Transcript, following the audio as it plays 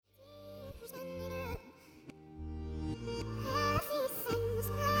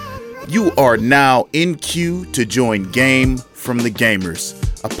You are now in queue to join Game from the Gamers,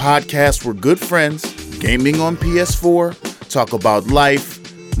 a podcast where good friends gaming on PS4 talk about life,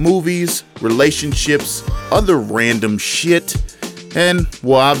 movies, relationships, other random shit, and,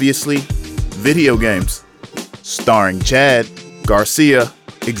 well, obviously, video games. Starring Chad, Garcia,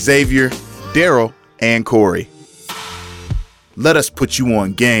 Xavier, Daryl, and Corey. Let us put you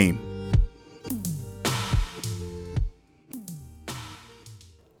on game.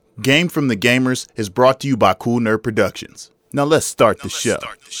 Game from the Gamers is brought to you by Cool Nerd Productions. Now let's start the show.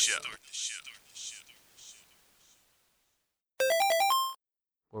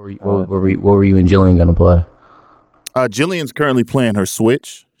 What were you and Jillian gonna play? Jillian's currently playing her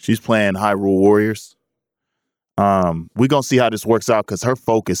Switch. She's playing Hyrule Warriors. We're gonna see how this works out because her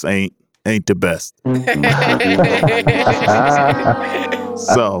focus ain't the best.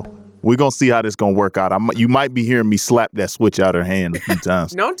 So we're gonna see how this gonna work out. You might be hearing me slap that Switch out her hand a few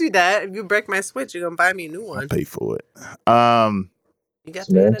times. Don't do that. If you break my Switch, you're gonna buy me a new one. I'll pay for it. You got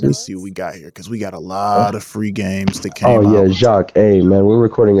Let's see what we got here because we got a lot of free games that came out. Oh yeah, Jacques. Hey man, we're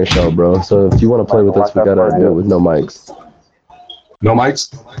recording a show, bro. So if you want to play with us, we gotta do it with no mics. No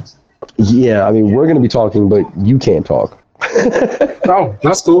mics? Yeah, I mean we're gonna be talking, but you can't talk. Oh,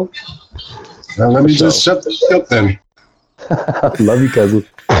 that's cool. Now let me just shut the shit then. Love you, cousin.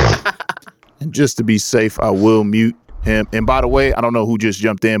 And just to be safe, I will mute him. And by the way, I don't know who just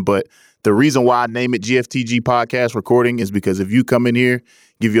jumped in, but the reason why I name it GFTG Podcast Recording is because if you come in here,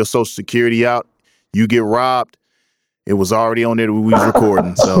 give your social security out, you get robbed. It was already on there that we was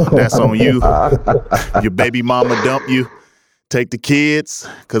recording. So that's on you. Your baby mama dumped you. Take the kids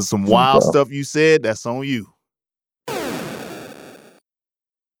because some wild stuff you said, that's on you.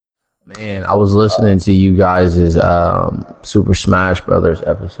 Man, I was listening to you guys' Super Smash Brothers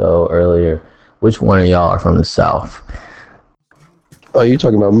episode earlier. Which one of y'all are from the South? Oh, you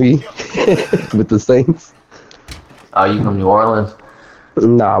talking about me with the Saints? Oh, you from New Orleans?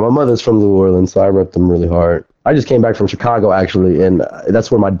 Nah, my mother's from New Orleans, so I rep them really hard. I just came back from Chicago, actually, and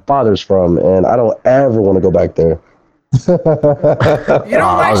that's where my father's from, and I don't ever want to go back there. I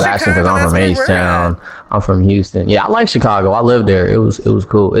was asking because I'm from H-Town. I'm from Houston. Yeah, I like Chicago. I lived there. It was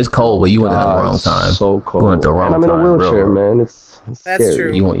cool. It's cold, but you went at the wrong time. So cold. You went at the wrong and I'm in time, a wheelchair, bro. man. It's That's scary.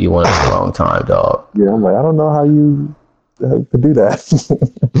 true. You went at the wrong time, dog. Yeah, I'm like, I don't know how you could do that.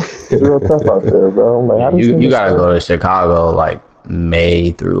 It's real tough out there, bro. I'm like, how does You gotta go to Chicago like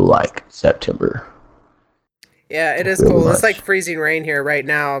May through like September. Yeah, it is Pretty cool. much. It's like freezing rain here right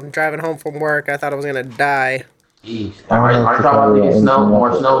now. I'm driving home from work. I thought I was gonna die. Jeez. Are you about to get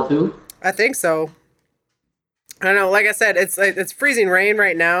more snow too? I think so. I don't know. Like I said, it's freezing rain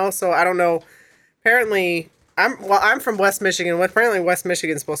right now, so I don't know. Apparently, I'm from West Michigan. Apparently, West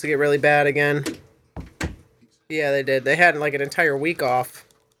Michigan's supposed to get really bad again. Yeah, they did. They had like an entire week off.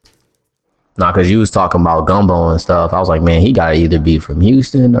 Nah, because you was talking about gumbo and stuff. I was like, man, he gotta either be from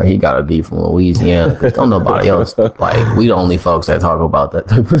Houston or he gotta be from Louisiana. Because don't nobody else. Like, we the only folks that talk about that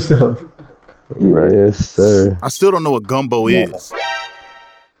type of stuff. Right, yes, sir. I still don't know what gumbo is.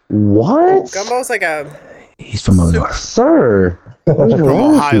 What? Gumbo's like a... He's from North. Sir. What's From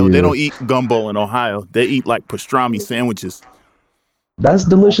wrong with Ohio. you? They don't eat gumbo in Ohio. They eat like pastrami sandwiches. That's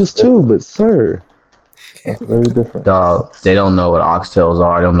delicious too, but sir. That's very different. Dog, they don't know what oxtails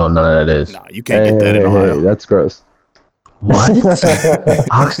are. I don't know none of that is. Nah, you can't get that in Ohio. That's gross. What?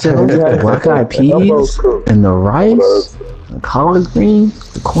 Oxtails, black eyed peas, and the rice, and collard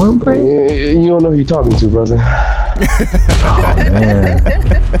greens, the cornbread. You don't know who you're talking to, brother. Oh man,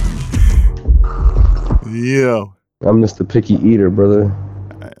 Yeah. I'm Mr. Picky Eater, brother.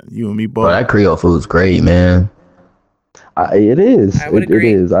 You and me both. bro, that Creole food's great, man. It is. I would It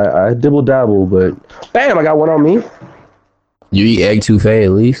agree. is. I dibble dabble, but bam, I got one on me. You eat egg touffee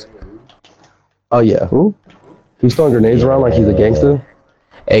at least. Oh yeah, who? He's throwing grenades around like he's a gangster.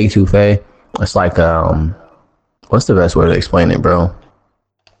 Egg touffee. It's like what's the best way to explain it, bro?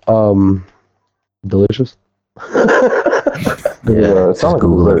 Delicious. Yeah, it sounds just like a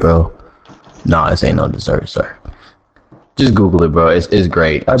Google it, dessert. bro. No, this ain't no dessert, sir. Just Google it, bro. It's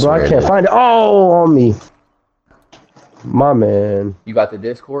great. Bro, swear I it can't is. find it. Oh, on me. My man. You got the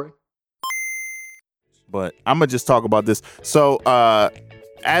disc, Corey? But I'm gonna just talk about this. So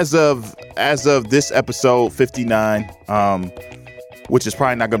as of this episode 59, which is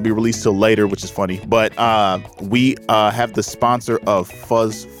probably not gonna be released till later, which is funny. But we have the sponsor of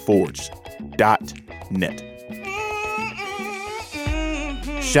FuzzForge.net.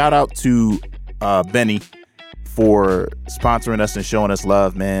 Shout out to Benny for sponsoring us and showing us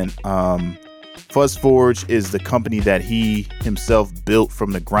love, man. FuzzForge is the company that he himself built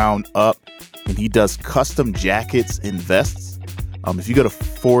from the ground up, and he does custom jackets and vests If you go to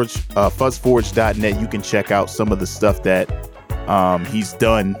fuzzforge.net, you can check out some of the stuff that he's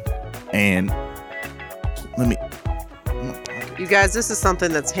done. And You guys, this is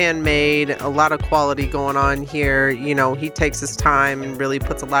something that's handmade, a lot of quality going on here. You know, he takes his time and really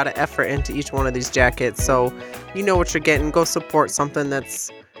puts a lot of effort into each one of these jackets. So you know what you're getting. Go support something that's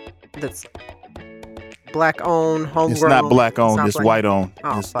black owned, homegrown. It's not black owned, it's white owned.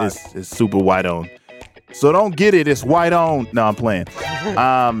 Oh, it's super white owned. So don't get it, it's white owned. No, I'm playing.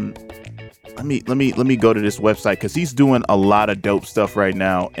 Let me go to this website because he's doing a lot of dope stuff right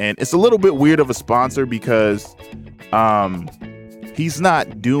now. And it's a little bit weird of a sponsor because he's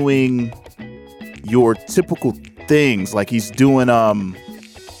not doing your typical things. Like he's doing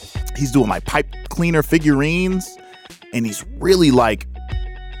like pipe cleaner figurines, and he's really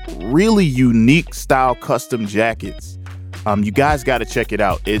unique style custom jackets. You guys got to check it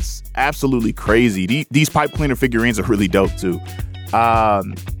out. It's absolutely crazy. These pipe cleaner figurines are really dope too.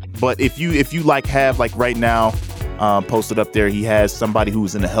 But if you have right now, posted up there, he has somebody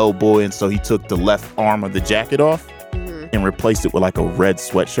who's in a Hellboy, and so he took the left arm of the jacket off and replaced it with like a red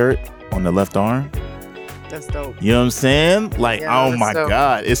sweatshirt on the left arm. That's dope. You know what I'm saying? Oh my dope.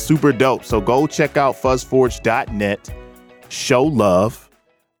 God, it's super dope. So go check out fuzzforge.net, show love,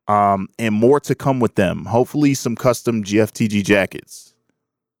 and more to come with them. Hopefully some custom GFTG jackets.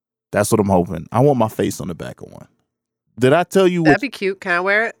 That's what I'm hoping. I want my face on the back of one. Did I tell you That'd be cute. Can I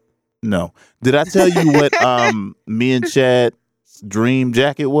wear it? No. Did I tell you what me and Chad's dream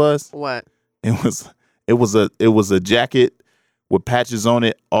jacket was? What? It was a jacket with patches on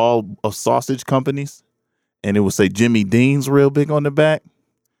it, all of sausage companies, and it would say Jimmy Dean's real big on the back.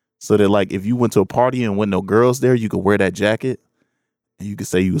 So that if you went to a party and went no girls there, you could wear that jacket and you could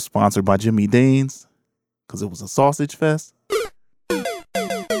say you was sponsored by Jimmy Dean's because it was a sausage fest. Ha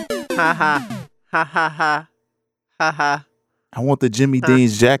ha. Ha ha ha. Ha ha. I want the Jimmy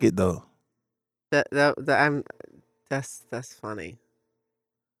Dean's jacket though. That's funny.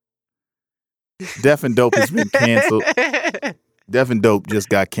 Deaf and Dope has been canceled. Deaf and Dope just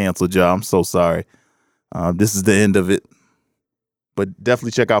got canceled, y'all. I'm so sorry. This is the end of it. But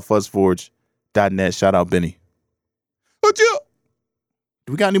definitely check out fuzzforge.net. Shout out Benny.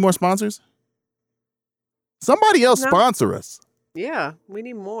 Do we got any more sponsors? Somebody else sponsor us. Yeah, we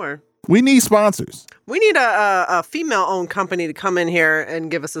need more. We need sponsors. We need a female-owned company to come in here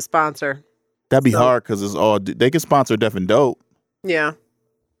and give us a sponsor. That'd be hard because it's all they can sponsor Deaf and Dope. Yeah.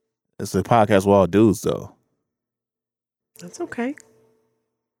 It's a podcast with all dudes, though. That's okay.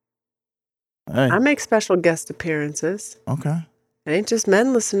 Hey. I make special guest appearances. Okay. It ain't just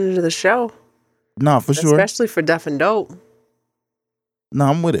men listening to the show. No, for sure. Especially for Deaf and Dope. No,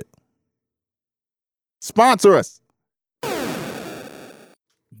 I'm with it. Sponsor us.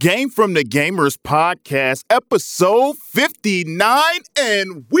 Game from the Gamers podcast, episode 59,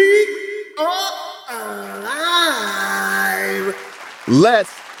 and we are alive.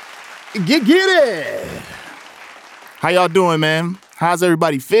 Let's get it. How y'all doing, man? How's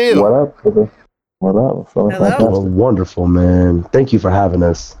everybody feel? What up, brother? What up? Feeling Hello. fantastic. Oh, wonderful, man. Thank you for having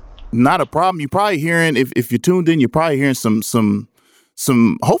us. Not a problem. You're probably hearing, if you're tuned in, you're probably hearing some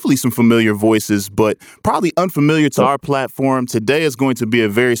hopefully some familiar voices, but probably unfamiliar to our platform. Today is going to be a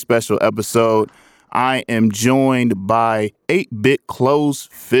very special episode. I am joined by 8-Bit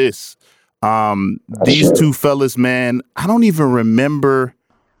Closed Fist. These two fellas, man, I don't even remember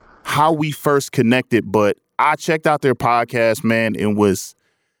how we first connected, but I checked out their podcast, man, and was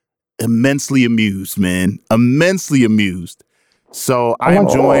immensely amused, man. Immensely amused. So I am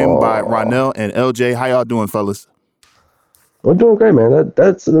joined by Ronell and LJ. How y'all doing, fellas? We're doing great, man.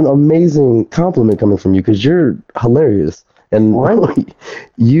 That's an amazing compliment coming from you because you're hilarious. And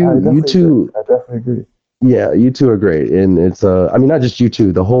you two, I definitely agree. yeah, you two are great. And it's, I mean, not just you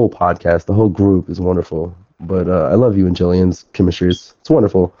two, the whole podcast, the whole group is wonderful. But I love you and Jillian's chemistry. It's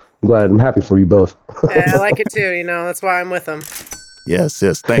wonderful. I'm happy for you both. Yeah, I like it too. You know, that's why I'm with them. Yes,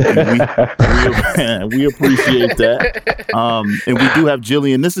 thank you. We appreciate that. And we do have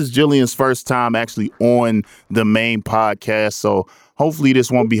Jillian. This is Jillian's first time actually on the main podcast, so hopefully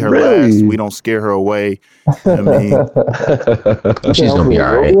this won't be her last. We don't scare her away. I mean, She's gonna be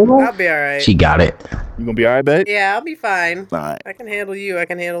all right. I'll be all right. She got it. you gonna be all right, babe? Yeah, I'll be fine. All right. I can handle you. I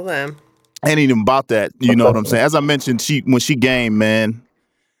can handle them. Ain't even about that. You know what I'm saying? As I mentioned, when she game, man,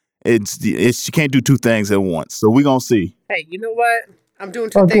 it's she can't do two things at once. So we gonna see. Hey, you know what? I'm doing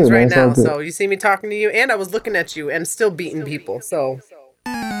two Oh, things good, right man. now. Sounds good. So you see me talking to you, and I was looking at you, and still beating people. So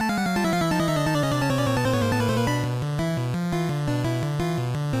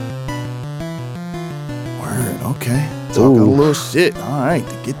Word. Okay. talking a little shit. All right,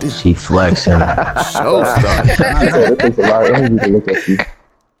 to get this She flexing. show started. It takes a lot of energy to look at you.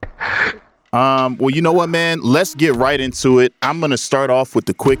 Well, you know what, man? Let's get right into it. I'm going to start off with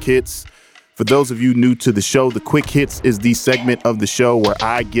the quick hits. For those of you new to the show, the quick hits is the segment of the show where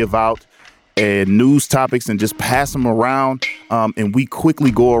I give out news topics and just pass them around. And we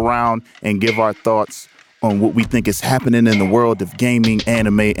quickly go around and give our thoughts on what we think is happening in the world of gaming,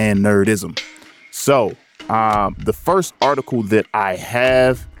 anime, and nerdism. So, the first article that I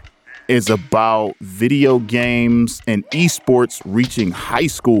have is about video games and esports reaching high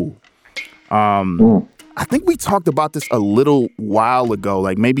school. I think we talked about this a little while ago,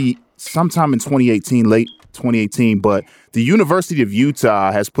 like maybe sometime in 2018, late 2018, but the University of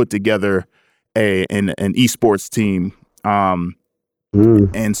Utah has put together an esports team.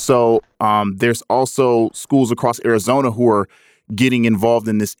 And so there's also schools across Arizona who are getting involved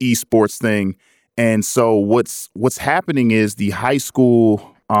in this esports thing. And so what's happening is the high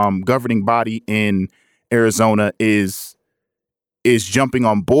school governing body in Arizona is jumping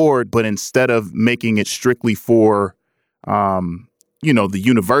on board, but instead of making it strictly for the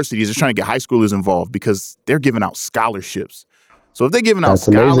universities, they're trying to get high schoolers involved because they're giving out scholarships. So if they're giving out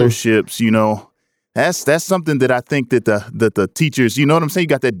scholarships, that's something that I think that the teachers, you know what I'm saying? You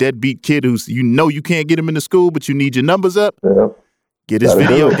got that deadbeat kid who's, you can't get him into school, but you need your numbers up. Yep. Get his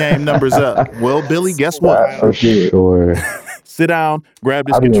video game numbers up. Well, Billy, guess what? For sure. Sit down, grab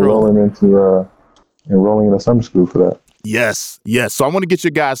this I've been controller. enrolling into summer school for that. Yes. So I want to get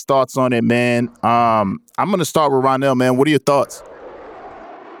your guys' thoughts on it, man. I'm going to start with Ronell, man. What are your thoughts?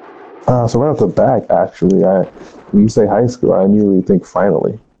 So right off the back, actually, when you say high school, I immediately think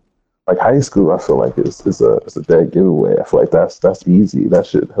finally. Like high school, I feel like is a dead giveaway. I feel like that's easy. That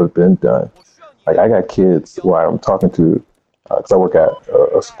should have been done. Like I got kids who I'm talking to, because I work at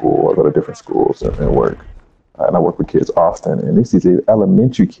a school. I go to different schools and work, and I work with kids often. And these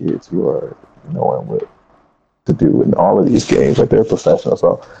elementary kids who are knowing what to do in all of these games, like they're professionals.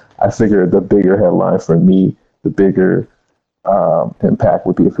 So I figured the bigger headline for me, the bigger impact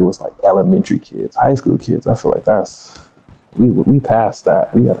would be if it was like elementary kids, high school kids. I feel like we passed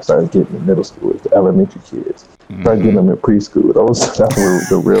that. We got to start getting the middle schoolers, the elementary kids. Start getting them in preschool. That's where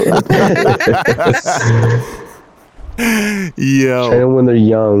the real impact is. Yo. And when they're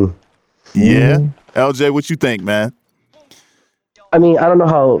young. Yeah. LJ, what you think, man? I mean, I don't know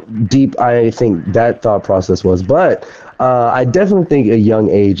how deep I think that thought process was, but I definitely think a young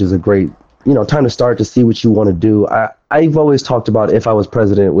age is a great, time to start to see what you want to do. I've always talked about if I was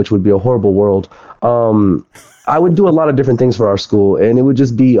president, which would be a horrible world. I would do a lot of different things for our school, and it would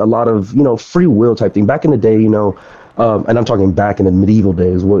just be a lot of, free will type thing. Back in the day, and I'm talking back in the medieval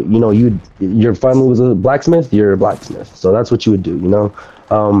days, where, your family was a blacksmith, you're a blacksmith. So that's what you would do,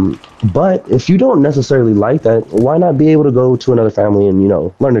 But if you don't necessarily like that, why not be able to go to another family and,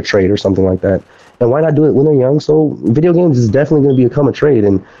 learn a trade or something like that? And why not do it when they're young? So video games is definitely going to become a trade.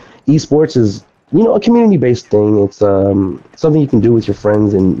 And esports is, a community-based thing. It's something you can do with your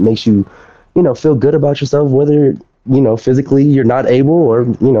friends and makes you, feel good about yourself, whether, physically you're not able or,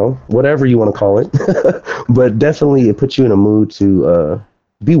 whatever you want to call it. But definitely it puts you in a mood to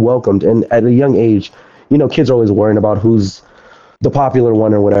be welcomed. And at a young age, kids are always worrying about who's the popular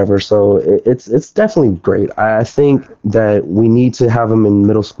one or whatever. So it's definitely great. I think that we need to have them in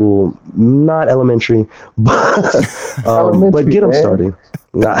middle school, not elementary, but get them starting.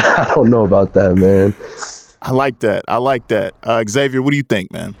 I don't know about that, man. I like that. Xavier, what do you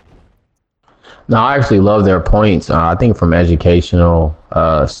think, man? No, I actually love their points. I think from educational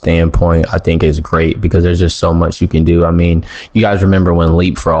standpoint, I think it's great because there's just so much you can do. I mean, you guys remember when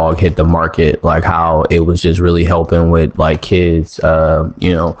Leapfrog hit the market, like how it was just really helping with like kids,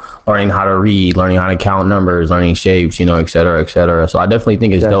 learning how to read, learning how to count numbers, learning shapes, et cetera, et cetera. So I definitely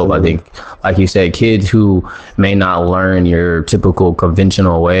think it's dope. I think, like you said, kids who may not learn your typical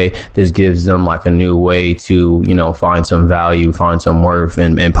conventional way, this gives them like a new way to, find some value, find some worth,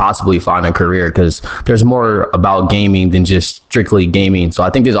 and possibly find a career, because there's more about gaming than just strictly gaming. So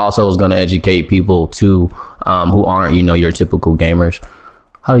I think this also is going to educate people too, who aren't, your typical gamers.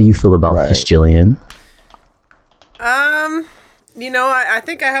 How do you feel about this, Jillian? I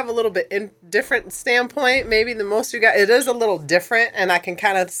think I have a little bit different standpoint maybe than most of you guys. It is a little different, and I can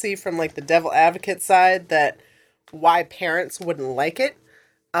kind of see from like the devil advocate side that why parents wouldn't like it.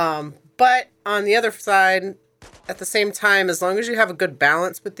 But on the other side, at the same time, as long as you have a good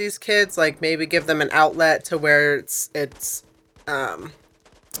balance with these kids, like maybe give them an outlet to where it's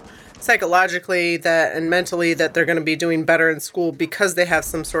psychologically that and mentally that they're going to be doing better in school because they have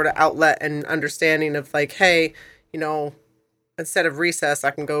some sort of outlet and understanding of like, hey, instead of recess,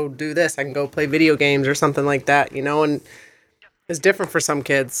 I can go do this. I can go play video games or something like that, and it's different for some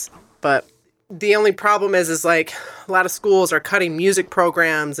kids. But the only problem is like a lot of schools are cutting music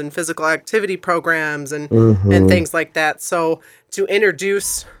programs and physical activity programs and things like that. So to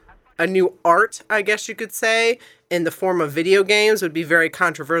introduce a new art, I guess you could say, in the form of video games would be very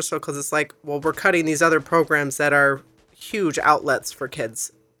controversial because it's like, well, we're cutting these other programs that are huge outlets for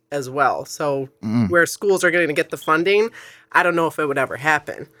kids as well. So where schools are going to get the funding, I don't know if it would ever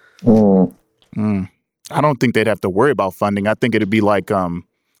happen. I don't think they'd have to worry about funding. I think it'd be like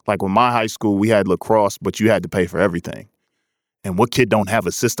when my high school, we had lacrosse, but you had to pay for everything. And what kid don't have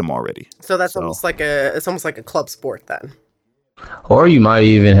a system already? So that's almost like a club sport then. Or you might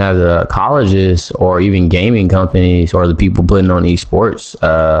even have the colleges or even gaming companies or the people putting on esports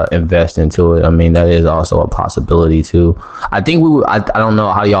invest into it. I mean, that is also a possibility too. I think we would, I don't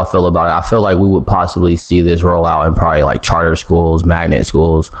know how y'all feel about it. I feel like we would possibly see this roll out in probably like charter schools, magnet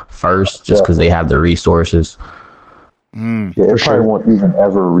schools first, just because they have the resources. Yeah, it probably won't even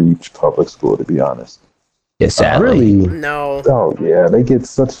ever reach public school, to be honest. Yeah, sadly. Really? No. Oh, yeah, they get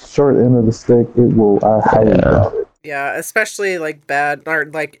such short end of the stick. It will, I highly doubt it. Yeah, especially like bad or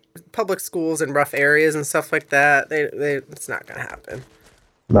like public schools in rough areas and stuff like that. They it's not gonna happen.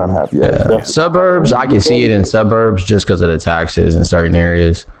 Not happy yet. Yeah. Suburbs, I can see it in suburbs just because of the taxes in certain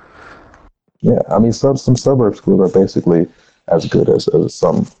areas. Yeah, I mean, some suburb schools are basically as good as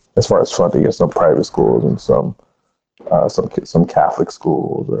some, as far as funding, as some private schools and some Catholic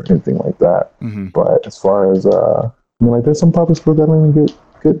schools or anything like that. But as far as like there's some public schools that don't even get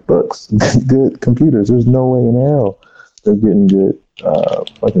good books, good computers. There's no way in hell they're getting good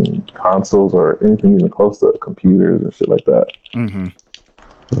fucking consoles or anything even close to computers and shit like that.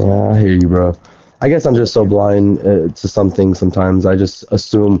 Yeah, I hear you, bro. I guess I'm just so blind to some things sometimes. I just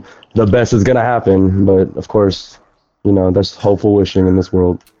assume the best is gonna happen, but of course, there's hopeful wishing in this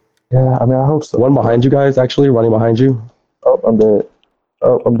world. Yeah, I mean, I hope so. One behind you guys, actually, running behind you. Oh, I'm dead.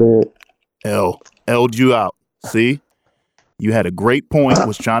 Oh, I'm dead. L'd you out. See? You had a great point,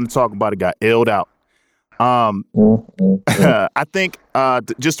 was trying to talk about it, got L'd out. I think,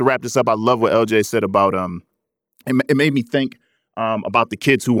 just to wrap this up, I love what LJ said about, it made me think about the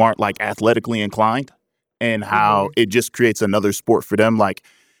kids who aren't like athletically inclined and how it just creates another sport for them. Like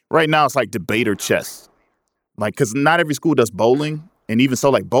right now it's like debate or chess. Like, cause not every school does bowling. And even so,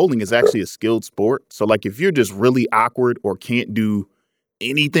 like bowling is actually a skilled sport. So like if you're just really awkward or can't do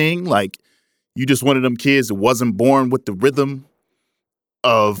anything, like you just one of them kids that wasn't born with the rhythm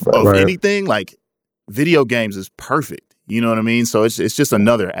of anything, like video games is perfect. You know what I mean? So it's just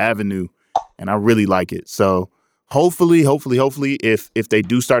another avenue and I really like it. So hopefully, if they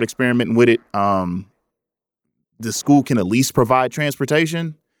do start experimenting with it, the school can at least provide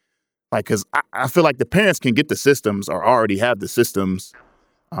transportation. Like, cause I feel like the parents can get the systems or already have the systems,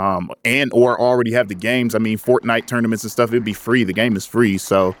 and or already have the games. I mean, Fortnite tournaments and stuff, it'd be free. The game is free.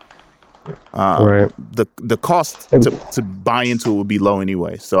 So the cost to buy into it would be low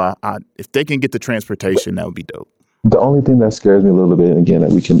anyway. So I if they can get the transportation, that would be dope. The only thing that scares me a little bit, and again,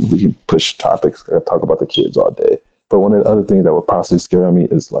 that we can push topics, talk about the kids all day. But one of the other things that would possibly scare me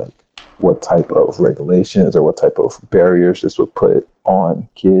is like what type of regulations or what type of barriers this would put on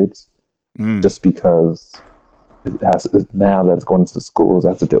kids. Just because now that it's going into the schools, I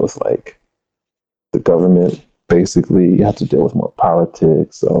have to deal with like the government. Basically, you have to deal with more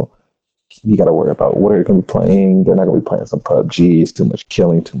politics. So you got to worry about what are going to be playing. They're not going to be playing some PUBG. It's too much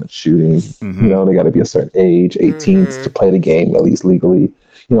killing, too much shooting. They got to be a certain age, 18 to play the game at least legally.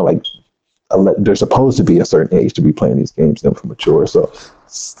 Like they're supposed to be a certain age to be playing these games. Them for mature. So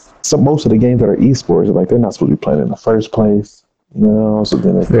most of the games that are esports are like they're not supposed to be playing in the first place. So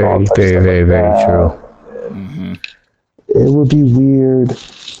then it's very true. It would be weird,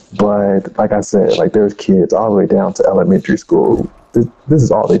 but like I said, like there's kids all the way down to elementary school. This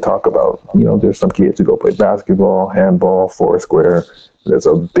is all they talk about. There's some kids who go play basketball, handball, foursquare. There's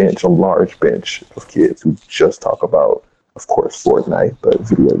a large bench of kids who just talk about, of course, Fortnite, but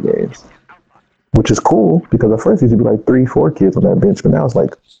video games. Which is cool because at first it used to be like 3-4 kids on that bench, but now it's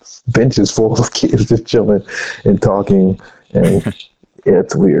like benches full of kids just chilling and talking. And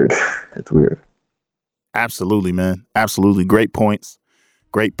it's weird. It's weird. Absolutely, man. Absolutely. Great points.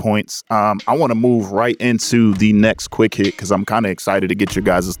 I want to move right into the next quick hit because I'm kind of excited to get your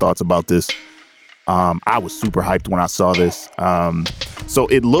guys' thoughts about this. I was super hyped when I saw this. So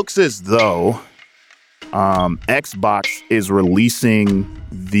it looks as though Xbox is releasing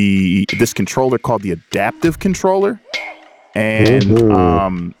this controller called the Adaptive Controller.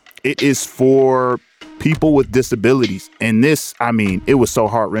 And it is for people with disabilities. And this, I mean, it was so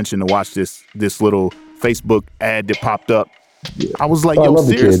heart-wrenching to watch this little Facebook ad that popped up. I was like, Oh, I yo, love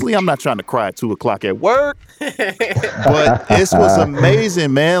the kid. seriously, I'm not trying to cry at 2:00 at work. But this was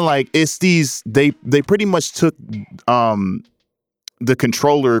amazing, man. Like it's they pretty much took the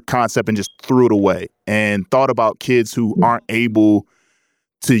controller concept and just threw it away and thought about kids who aren't able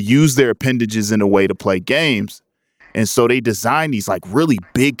to use their appendages in a way to play games. And so they designed these like really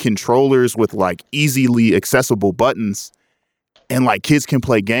big controllers with like easily accessible buttons. And like kids can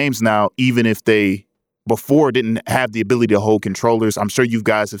play games now, even if they before didn't have the ability to hold controllers. I'm sure you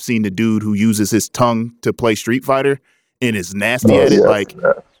guys have seen the dude who uses his tongue to play Street Fighter and is nasty at it. Yes, Like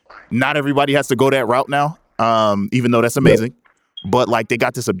not everybody has to go that route now, even though that's amazing. But like they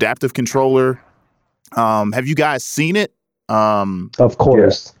got this adaptive controller. Have you guys seen it? Of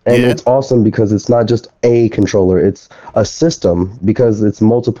course. Yeah. And Yeah. it's awesome because it's not just a controller, it's a system because it's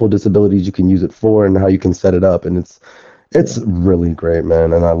multiple disabilities you can use it for and how you can set it up. And it's really great,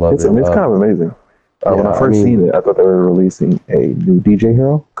 man. And I love It's it. kind of amazing. When I yeah, first I mean- seen it, I thought they were releasing a new DJ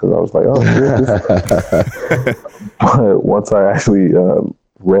Hero because I was like, oh, shit, but once I actually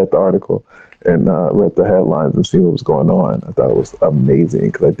read the article and read the headlines and see what was going on, I thought it was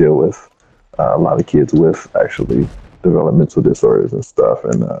amazing because I deal with a lot of kids with actually developmental disorders and stuff,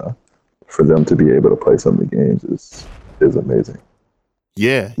 and for them to be able to play some of the games is amazing.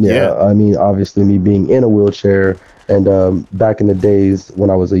 Yeah. Yeah, I mean, obviously, me being in a wheelchair, and back in the days when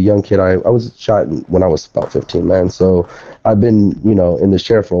I was a young kid, I was shot when I was about 15, man. So I've been, in this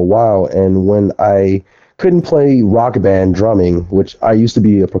chair for a while. And when I couldn't play rock band drumming, which I used to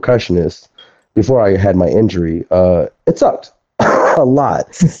be a percussionist before I had my injury, it sucked a lot.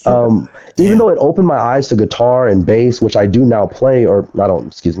 Even though it opened my eyes to guitar and bass, which I do now play,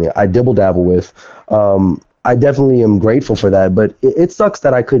 I dibble dabble with. I definitely am grateful for that, but it sucks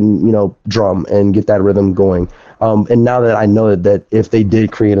that I couldn't, drum and get that rhythm going. And now that I know that if they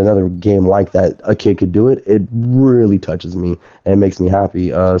did create another game like that, a kid could do it, it really touches me and makes me happy.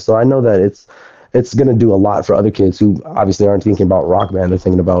 So I know that it's going to do a lot for other kids who obviously aren't thinking about Rock Band. They're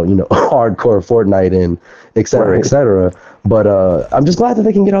thinking about, hardcore Fortnite and et cetera, et cetera. But I'm just glad that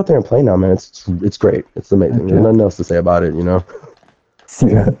they can get out there and play now, man. It's great. It's amazing. There's nothing else to say about it,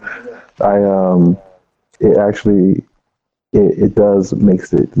 Yeah, it actually, it does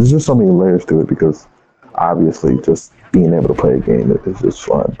makes it, there's just so many layers to it because obviously just being able to play a game is just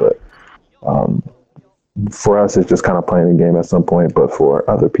fun, but for us it's just kind of playing a game at some point, but for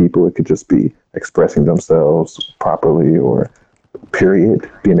other people it could just be expressing themselves properly or period,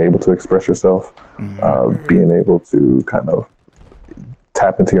 being able to express yourself, being able to kind of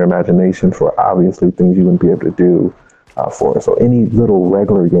tap into your imagination for obviously things you wouldn't be able to do for it. So any little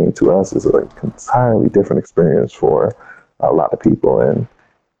regular game to us is an entirely different experience for a lot of people. And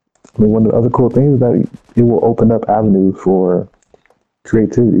I mean, one of the other cool things is that it will open up avenues for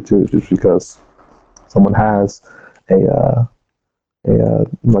creativity too, just because someone has a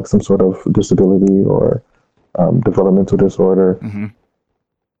like some sort of disability or developmental disorder.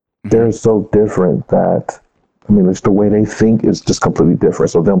 They're so different that, I mean, it's the way they think is just completely different.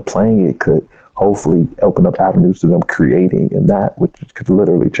 So them playing it could hopefully open up avenues to them creating, and that which could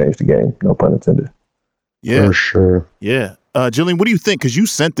literally change the game. No pun intended. Yeah. For sure. Yeah. Jillian, what do you think? Because you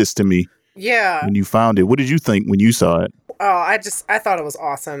sent this to me Yeah. when you found it. What did you think when you saw it? Oh, I thought it was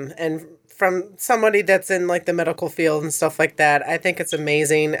awesome. And from somebody that's in like the medical field and stuff like that, I think it's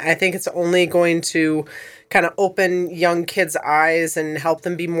amazing. I think it's only going to kind of open young kids' eyes and help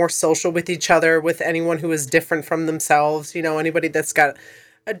them be more social with each other, with anyone who is different from themselves. Anybody that's got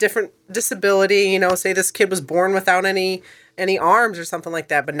a different disability, say this kid was born without any arms or something like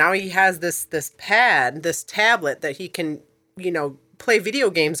that, but now he has this pad, this tablet that he can, play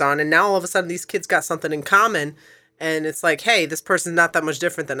video games on, and now all of a sudden these kids got something in common, and it's like, hey, this person's not that much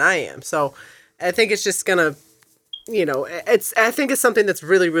different than I am. So I think it's just gonna, I think it's something that's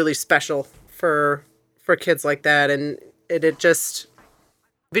really, really special for kids like that, and it just,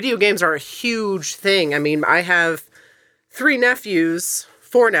 video games are a huge thing. I mean, I have 4 nephews,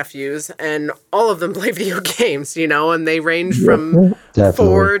 and all of them play video games, and they range from Definitely.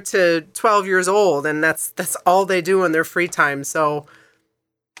 4 to 12 years old, and that's all they do in their free time. So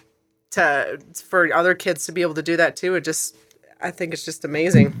for other kids to be able to do that too, I think it's just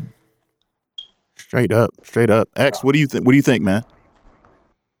amazing. Straight up. X, what do you think? What do you think, man?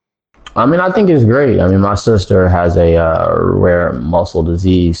 I mean, I think it's great. I mean, my sister has a rare muscle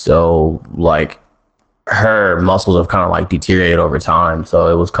disease, so like her muscles have kind of like deteriorated over time. So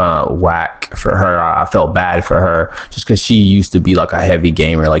it was kind of whack for her. I felt bad for her just because she used to be like a heavy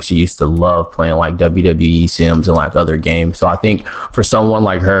gamer. Like she used to love playing like WWE Sims and like other games. So I think for someone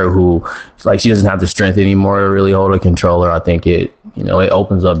like her who like she doesn't have the strength anymore to really hold a controller, I think it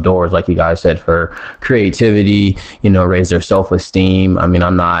opens up doors, like you guys said, for creativity, raise their self-esteem. I mean,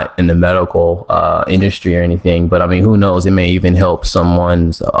 I'm not in the medical industry or anything, but I mean, who knows? It may even help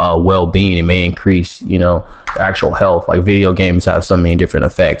someone's well-being. It may increase, their actual health. Like video games have so many different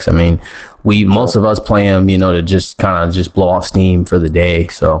effects. I mean, most of us play them, to just kind of just blow off steam for the day.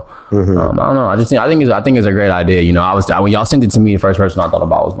 So I don't know. I think it's a great idea. When y'all sent it to me, the first person I thought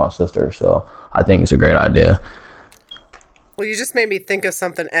about was my sister. So I think it's a great idea. Well, you just made me think of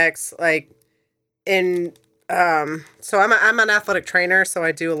something, X. Like so I'm an athletic trainer, so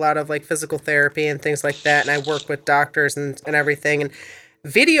I do a lot of like physical therapy and things like that, and I work with doctors and everything. And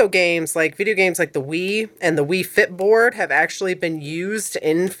video games like the Wii and the Wii Fit board have actually been used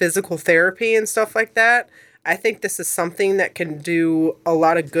in physical therapy and stuff like that. I think this is something that can do a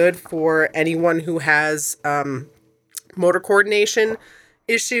lot of good for anyone who has motor coordination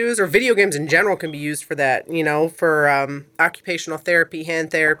issues, or video games in general can be used for that, for occupational therapy, hand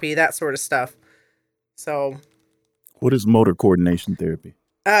therapy, that sort of stuff. So what is motor coordination therapy?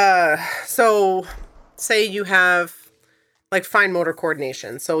 So say you have like fine motor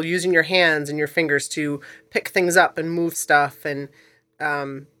coordination, so using your hands and your fingers to pick things up and move stuff and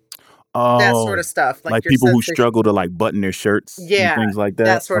that sort of stuff, like people who struggle to like button their shirts, and things like that.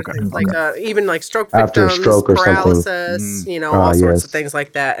 That sort of thing, like even like stroke after victims, stroke or paralysis, all sorts yes. of things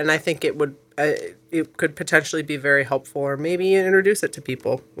like that. And I think it could potentially be very helpful, or maybe introduce it to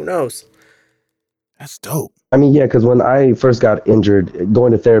people. Who knows? That's dope. I mean, yeah, because when I first got injured,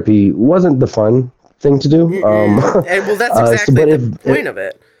 going to therapy wasn't the fun thing to do. Well, that's exactly the point of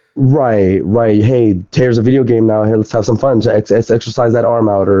it. Right. Hey, here's a video game now. Here, let's have some fun. Let's exercise that arm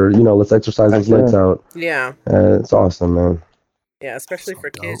out, or let's exercise those legs out. Yeah. It's awesome, man. Yeah, especially for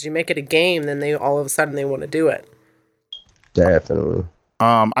kids. You make it a game, then they all of a sudden they want to do it. Definitely.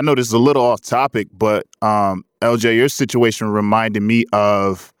 I know this is a little off topic, but LJ, your situation reminded me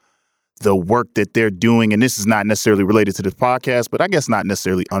of the work that they're doing, and this is not necessarily related to this podcast, but I guess not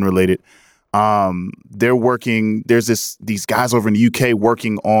necessarily unrelated. They're working, these guys over in the UK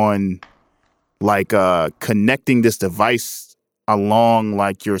working on like connecting this device along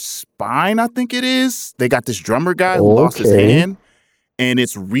like your spine, I think it is. They got this drummer guy who lost his hand, and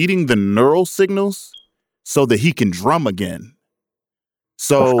it's reading the neural signals so that he can drum again.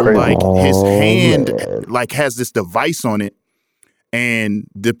 So like his hand like has this device on it, and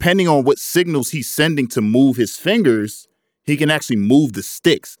depending on what signals he's sending to move his fingers, he can actually move the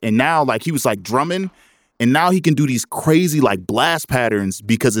sticks. And now, like, he was like drumming, and now he can do these crazy like blast patterns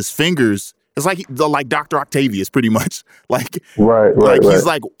because his fingers, it's like Dr. Octavius pretty much. Like, he's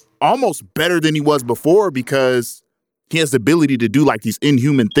like almost better than he was before because he has the ability to do like these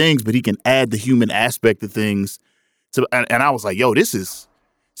inhuman things, but he can add the human aspect of things. And I was like, yo, this is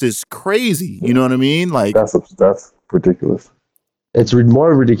crazy. You know what I mean? Like that's ridiculous. It's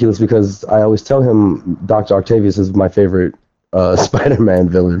more ridiculous because I always tell him Dr. Octavius is my favorite Spider-Man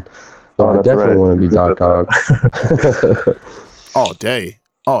villain. So I definitely want to be Doc Ock. All day.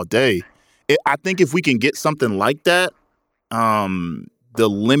 I think if we can get something like that, the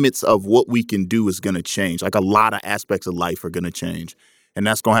limits of what we can do is going to change. Like a lot of aspects of life are going to change. And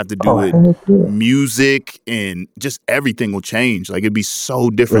that's going to have to do with music, and just everything will change. Like it'd be so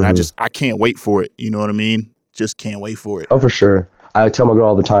different. I can't wait for it. You know what I mean? Just can't wait for it. Oh, for sure. I tell my girl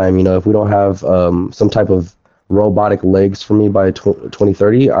all the time, if we don't have some type of robotic legs for me by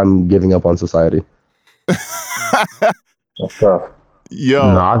 2030, I'm giving up on society. That's tough.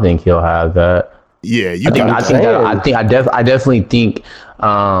 Yo, no, I think he'll have that. Yeah, I definitely think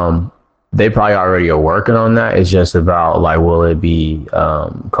they probably already are working on that. It's just about like, will it be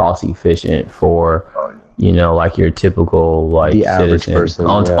cost efficient for like your typical like the average person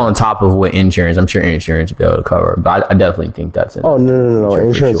on top of what insurance? I'm sure insurance will be able to cover, but I definitely think that's it. Oh no!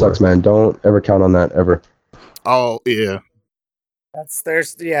 Insurance sucks, man. Don't ever count on that ever. Oh yeah,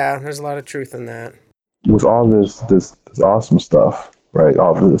 there's a lot of truth in that. With all this awesome stuff, right?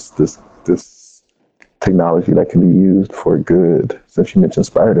 All this technology that can be used for good. Since you mentioned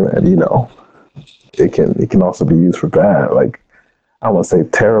Spider-Man, it can also be used for bad. Like, I don't want to say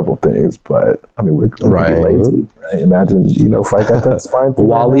terrible things, but I mean, we're lazy, right? Imagine, if I got that spine thing,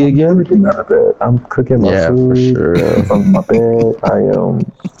 Wally again, out of bed. I'm cooking my food for sure. from my bed. I am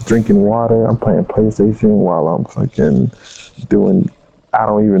drinking water. I'm playing PlayStation while I'm fucking doing, I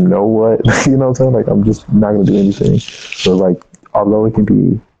don't even know what, you know what I'm saying? Like, I'm just not going to do anything. So, like, although it can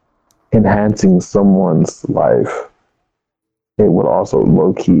be enhancing someone's life, it would also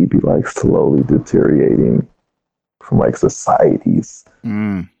low key be like slowly deteriorating from like society's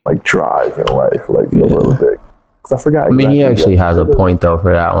like drive in life, like a little bit. Cause I forgot. I mean, he actually has a point though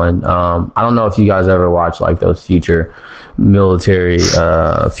for that one. I don't know if you guys ever watch like those future military,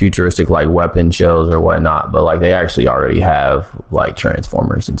 futuristic like weapon shows or whatnot, but like they actually already have like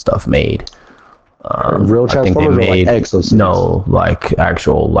Transformers and stuff made. Real Transformers or like exosuits? No, like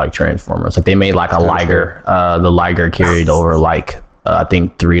actual like Transformers. Like they made like a Liger. The Liger carried over like I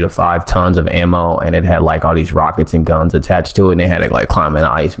think 3 to 5 tons of ammo, and it had like all these rockets and guns attached to it, and they had to like climb an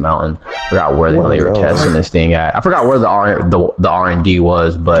ice mountain. I forgot where they were testing this thing at. I forgot where the R&D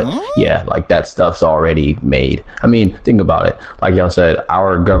was, but yeah, like that stuff's already made. I mean, think about it. Like y'all said,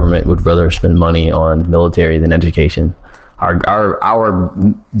 our government would rather spend money on military than education. Our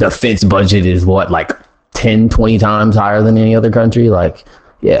defense budget is what, like 10, 20 times higher than any other country. Like,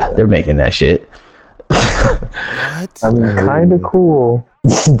 yeah, they're making that shit. What? I mean, kind of cool,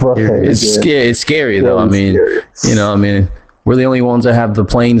 but it's scary though. I mean, you know, I mean, we're the only ones that have the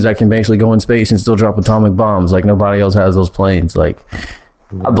planes that can basically go in space and still drop atomic bombs. Like nobody else has those planes. Like,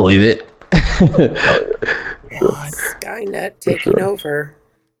 I believe it. Skynet taking over.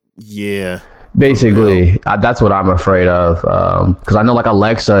 Yeah. Basically, that's what I'm afraid of. Because I know like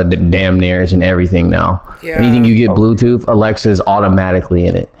Alexa damn near is in everything now. Yeah. Anything you get Bluetooth, Alexa's automatically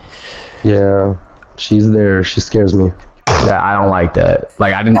in it. Yeah. She's there. She scares me. Yeah, I don't like that.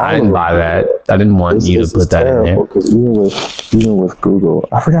 Like I didn't buy that. I didn't want you to put that in there. Because even with Google,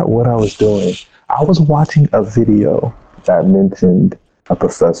 I forgot what I was doing. I was watching a video that mentioned some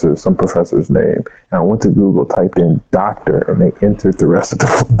professor's name, and I went to Google, typed in doctor, and they entered the rest of the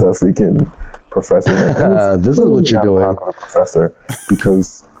freaking professor name. This is what you're doing, professor,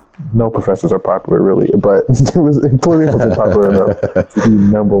 because no professors are popular really, but it clearly wasn't popular enough to be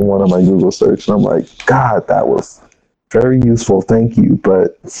number one on my Google search. And I'm like, God, that was very useful. Thank you,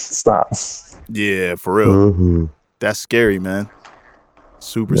 but stop. Yeah, for real. Mm-hmm. That's scary, man.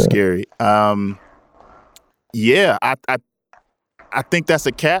 Super scary. Yeah, I think that's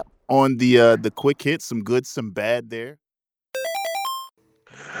a cap on the quick hits. Some good, some bad there.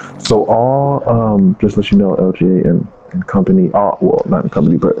 So all just let you know, LGA and company, well, not in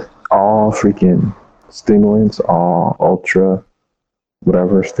company, but all freaking stimulants, all ultra,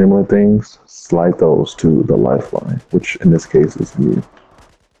 whatever stimulant things, slide those to the lifeline, which in this case is you.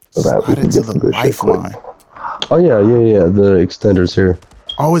 So that we can get some good lifeline. Oh yeah, the extenders here.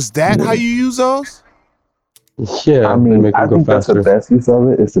 Oh, is that how you use those? Yeah, I mean, I think that's the best use of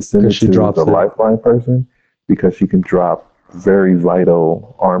it is to send it to the lifeline person, because she can drop very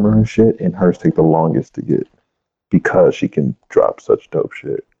vital armor and shit, and hers take the longest to get because she can drop such dope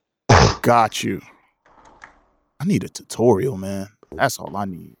shit. Got you. I need a tutorial, man. That's all I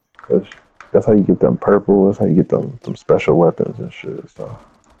need. That's how you get them purple. That's how you get them special weapons and shit. So,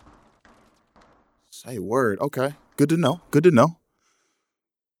 say word. Okay, good to know. Good to know.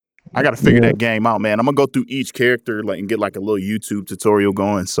 I got to figure that game out, man. I'm gonna go through each character and get like a little YouTube tutorial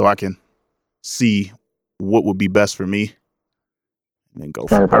going so I can see what would be best for me. And then go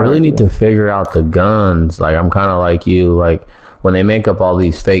for it. I really need to figure out the guns. Like I'm kind of like you. Like when they make up all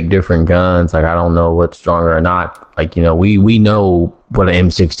these fake different guns, like I don't know what's stronger or not. Like, you know, we know what an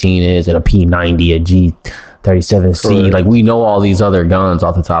M16 is and a P90, a G37C. Correct. Like we know all these other guns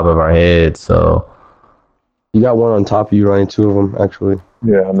off the top of our heads. So you got one on top of you, Ryan. 2 of them actually.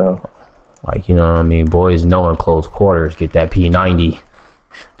 Yeah, I know. Like, you know what I mean? Boys know in close quarters, get that P90,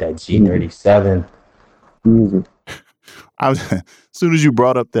 that G37. Easy. As soon as you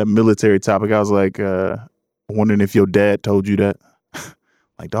brought up that military topic, I was like, wondering if your dad told you that.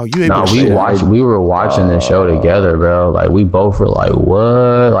 Like, dog, you able to we were watching the show together, bro. Like, we both were like,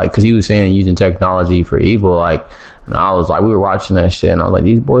 what? Like, because he was saying using technology for evil. Like, and I was like, we were watching that shit, and I was like,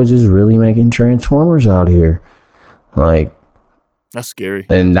 these boys just really making Transformers out here. Like, that's scary.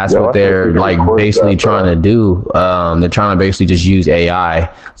 And that's what they're like basically trying to do. They're trying to basically just use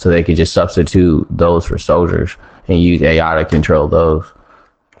AI so they could just substitute those for soldiers and use AI to control those.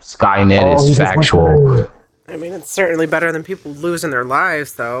 Skynet is factual. I mean, it's certainly better than people losing their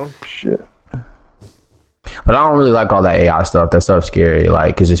lives, though. Shit. But I don't really like all that AI stuff. That stuff's scary.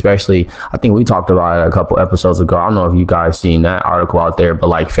 Like, because especially, I think we talked about it a couple episodes ago. I don't know if you guys seen that article out there, but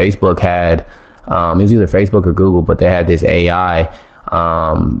like Facebook had, it was either Facebook or Google, but they had this AI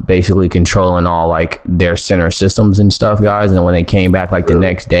basically controlling all like their center systems and stuff, guys. And when they came back like the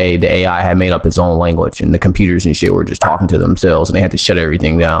next day, the AI had made up its own language, and the computers and shit were just talking to themselves, and they had to shut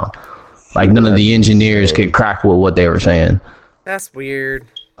everything down. Like none of the engineers could crack with what they were saying. That's weird.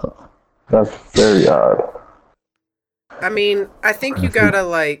 That's very odd. I mean, I think you gotta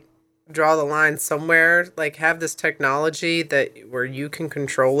like draw the line somewhere. Like, have this technology that where you can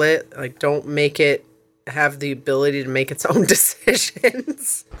control it. Like, don't make it have the ability to make its own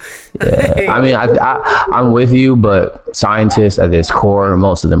decisions. Yeah. I mean, I'm with you, but scientists at its core,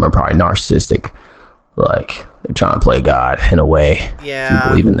 most of them are probably narcissistic. Like, they're trying to play God in a way. Yeah. You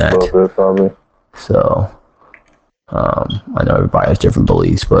believe in that. Probably. So, I know everybody has different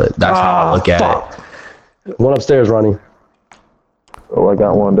beliefs, but that's how I look at it. One upstairs, Ronnie. Oh, I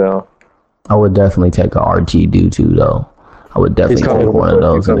got one down. I would definitely take a RG-2 though. I would definitely take one of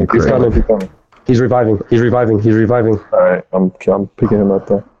those in the crib. He's coming. He's reviving. All right, I'm picking him up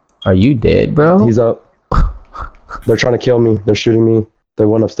there. Are you dead, bro? He's up. They're trying to kill me. They're shooting me. They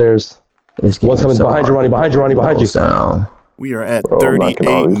went upstairs. One's coming behind you, Ronnie. Behind you. Down. We are at Bro, 38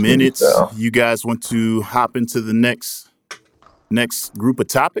 minutes. down. You guys want to hop into the next group of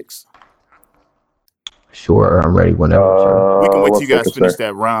topics? Sure, I'm ready whenever. We can wait till one you guys second, finish sir.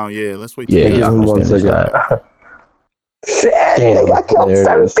 that round. Yeah, let's wait. Yeah, till yeah. Give him 1 second. Damn, I killed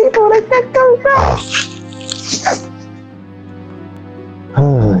 7 people.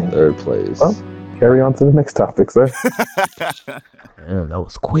 Third place. Well, carry on to the next topic, sir. Damn, that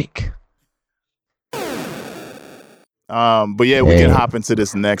was quick. But yeah, we can hop into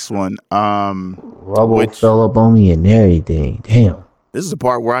this next one. Rubble fell up on me and everything. Damn. This is the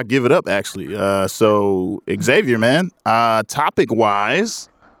part where I give it up, actually. So Xavier, man, topic wise,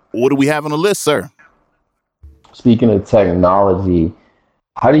 what do we have on the list, sir? Speaking of technology,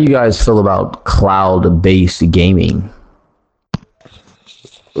 how do you guys feel about cloud-based gaming?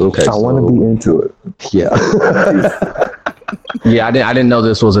 Okay, I want to be into it. Yeah. Yeah, I didn't know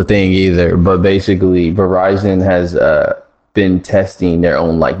this was a thing either, but basically Verizon has been testing their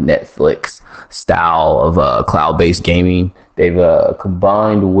own like Netflix style of cloud-based gaming. They've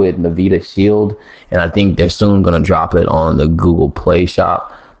combined with Nvidia Shield, and I think they're soon going to drop it on the Google Play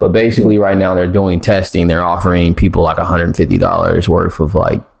Shop. But basically right now they're doing testing. They're offering people like $150 worth of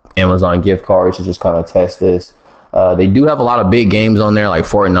like Amazon gift cards to just kind of test this. They do have a lot of big games on there like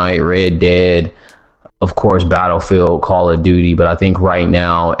Fortnite, Red Dead, of course, Battlefield, Call of Duty. But I think right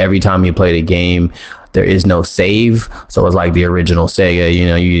now, every time you play the game, there is no save. So it's like the original Sega, you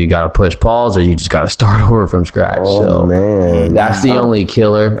know, you got to push pause or you just got to start over from scratch. Oh, so man. that's the only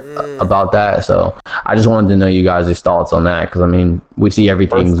killer about that. So I just wanted to know you guys' thoughts on that. Because, I mean, we see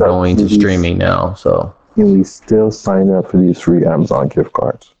everything's going to streaming now. So Can we still sign up for these free Amazon gift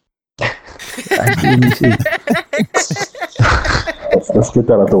cards? Let's get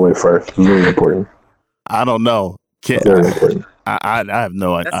that out the way first. It's really important. I don't know. Very important. I have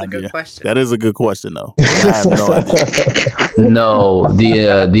no idea. That's a good question. That is a good question, though. I have no idea. no,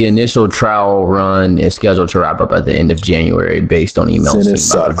 the initial trial run is scheduled to wrap up at the end of January based on emails Then it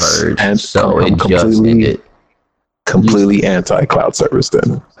seen by The sucks. Verge. And So I'm it just ended. Completely anti-cloud service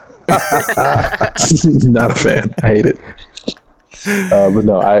then. Not a fan. I hate it. But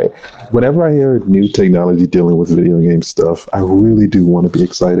no, whenever I hear new technology dealing with video game stuff, I really do want to be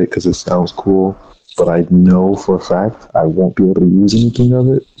excited because it sounds cool. But I know for a fact I won't be able to use anything of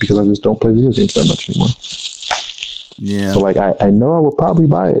it because I just don't play video games that much anymore. Yeah. So like I know I would probably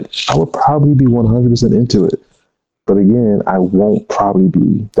buy it. I would probably be 100% into it. But again, I won't probably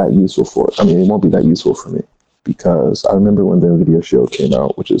be that useful for it. I mean, it won't be that useful for me because I remember when the Nvidia Shield came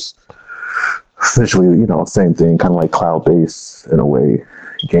out, which is essentially, you know, same thing, kind of like cloud-based in a way,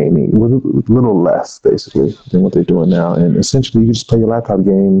 gaming. It was a little less basically than what they're doing now. And essentially, you just play your laptop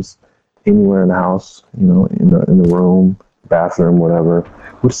games anywhere in the house, you know, in the room, bathroom, whatever,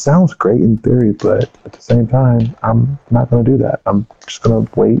 which sounds great in theory, but at the same time, I'm not going to do that. I'm just going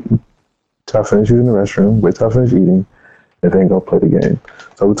to wait until I finish using the restroom, wait till I finish eating, and then go play the game.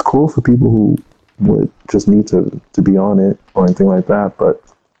 So it's cool for people who would just need to be on it or anything like that, but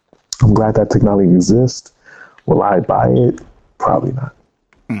I'm glad that technology exists. Will I buy it? Probably not.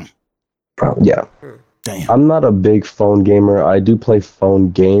 Probably. Yeah. Damn. I'm not a big phone gamer. I do play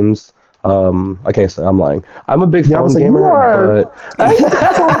phone games. Okay, so I'm lying. I'm a big phone gamer, but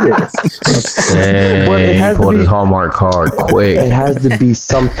Dang, pulled his Hallmark card quick. it has to be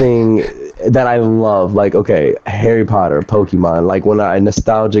something that I love. Like, okay, Harry Potter, Pokemon. Like when I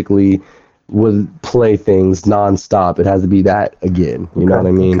nostalgically would play things nonstop, it has to be that again. You know what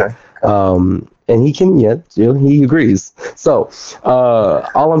I mean? Okay. And he can, he agrees. So,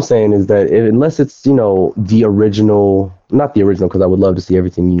 all I'm saying is that unless it's, you know, the original, not the original, because I would love to see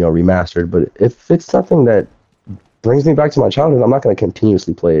everything, you know, remastered, but if it's something that brings me back to my childhood, I'm not going to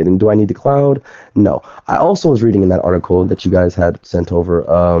continuously play it. And do I need the cloud? No. I also was reading in that article that you guys had sent over,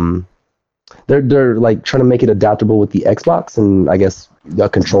 they're like trying to make it adaptable with the Xbox and I guess a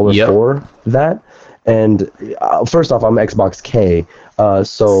controller for that. And first off, I'm Xbox K,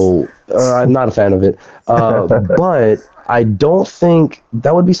 so I'm not a fan of it. But I don't think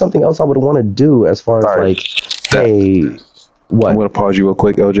that would be something else I would want to do as far as like, hey, what? I'm going to pause you real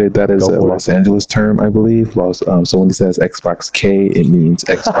quick, LJ. That is a Los Angeles term, I believe. So when he says Xbox K, it means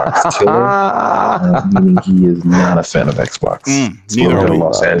Xbox killer, meaning he is not a fan of Xbox. Neither are we.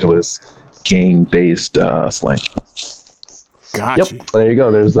 Los Angeles game-based slang. Gotcha. Yep. There you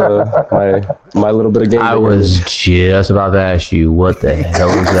go. There's my little bit of game. I was just about to ask you, what the hell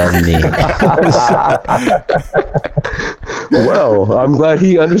does that mean? Well, I'm glad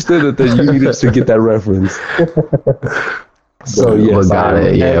he understood it, that you needed to get that reference. So yes, got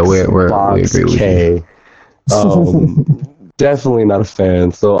it. Yeah, we agree with you. Definitely not a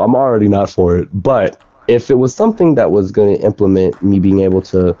fan. So I'm already not for it. But if it was something that was going to implement me being able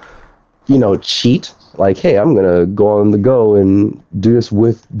to, cheat. Like, hey, I'm going to go on the go and do this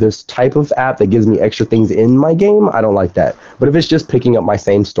with this type of app that gives me extra things in my game. I don't like that. But if it's just picking up my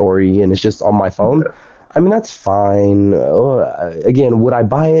same story and it's just on my phone, I mean, that's fine. Again, would I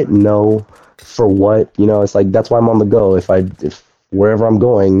buy it? No. For what? It's like, that's why I'm on the go. If wherever I'm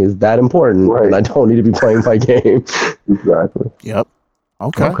going is that important, right, and I don't need to be playing my game. Exactly. Yep.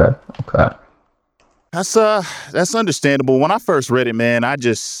 Okay. That's understandable. When I first read it, man, I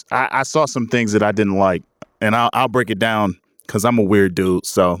saw some things that I didn't like, and I'll break it down because I'm a weird dude.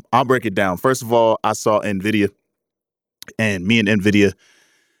 So I'll break it down. First of all, I saw NVIDIA, and me and NVIDIA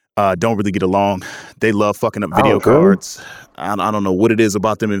don't really get along. They love fucking up video cards. I don't know what it is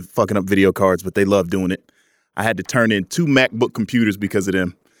about them and fucking up video cards, but they love doing it. I had to turn in 2 MacBook computers because of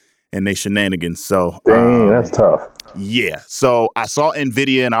them and they shenanigans. So dang, that's tough. Yeah. So I saw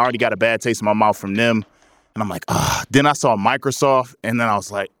NVIDIA and I already got a bad taste in my mouth from them. And I'm like, Then I saw Microsoft and then I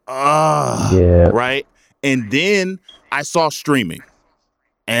was like, yeah. Right. And then I saw streaming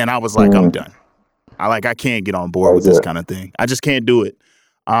and I was like, I'm done. I can't get on board with this kind of thing. I just can't do it.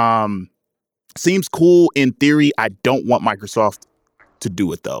 Seems cool in theory. I don't want Microsoft to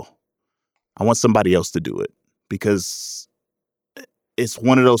do it though. I want somebody else to do it because it's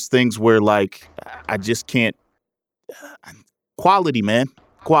one of those things where like I just can't. Quality, man.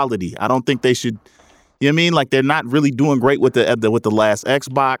 Quality. I don't think they should. You know what I mean? Like they're not really doing great with the last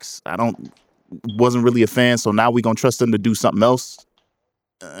Xbox. Wasn't really a fan. So now we're gonna trust them to do something else.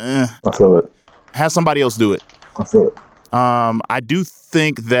 I feel it. Have somebody else do it. I feel it. I do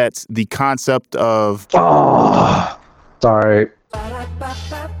think that the concept of sorry.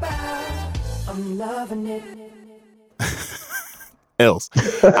 I'm loving it. else.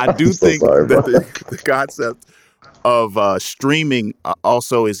 I do think that the concept of streaming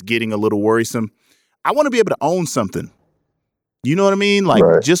also is getting a little worrisome. I want to be able to own something. You know what I mean? Like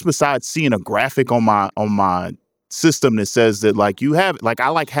just besides seeing a graphic on my system that says that like you have, like I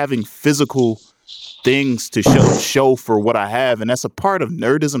like having physical things to show for what I have, and that's a part of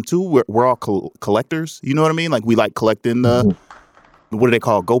nerdism too. We're all collectors. You know what I mean? Like we like collecting the what do they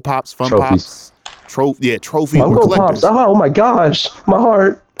call Go Pops, Fun Trophies. Pops, trophy. We're collectors. Oh my gosh, my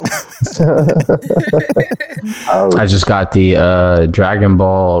heart. I just got the Dragon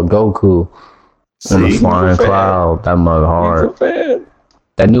Ball Goku on the flying cloud. That mug hard.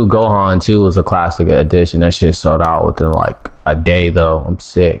 That new Gohan too was a classic edition. That shit sold out within like a day though. I'm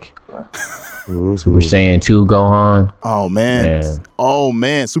sick. Super Saiyan 2 Gohan. Oh man.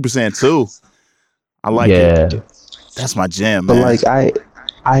 Super Saiyan 2. I like it. That's my jam, man. But like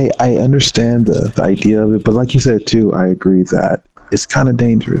I understand the idea of it, but like you said too, I agree that it's kind of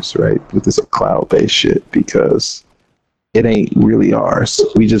dangerous, right? With this cloud-based shit because it ain't really ours.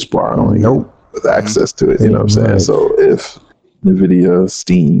 We just borrowing it with access to it, you know what I'm saying? So if NVIDIA,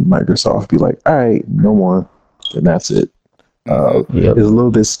 Steam, Microsoft be like, all right, no more, then that's it. It's a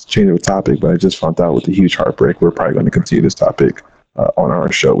little bit change of topic, but I just found out with the huge heartbreak, we're probably going to continue this topic on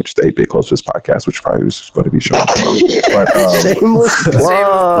our show, which is the 8-Bit Closest podcast, which probably is going to be shown. But,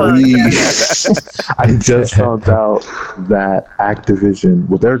 I just found out that Activision,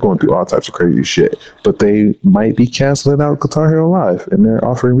 well, they're going through all types of crazy shit, but they might be canceling out Guitar Hero Live, and they're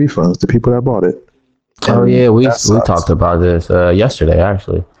offering refunds to people that bought it. Oh yeah, we talked about this yesterday,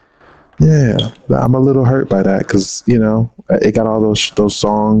 actually. Yeah, I'm a little hurt by that because it got all those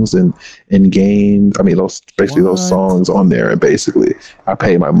songs and games. I mean, those songs on there, and basically I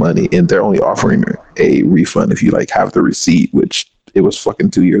pay my money, and they're only offering a refund if you like have the receipt, which it was fucking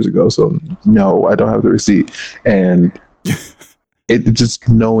 2 years ago. So no, I don't have the receipt, and it just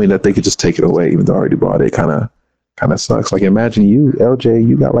knowing that they could just take it away, even though I already bought it, kind of sucks. Like imagine you, LJ,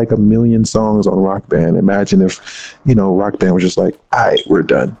 you got like 1 million songs on Rock Band. Imagine if Rock Band was just like, all right, we're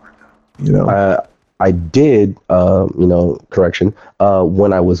done. I did, correction,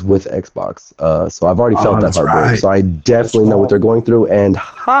 when I was with Xbox. So I've already felt that heartbreak. Right. So I definitely know what they're going through. And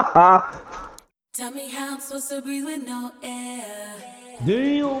Tell me how I'm supposed to breathe with no air.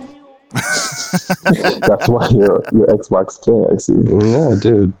 Damn. That's why your Xbox can't. I see. Yeah,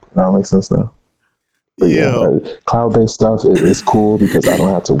 dude. That makes sense now. But yeah, cloud-based stuff is cool because I don't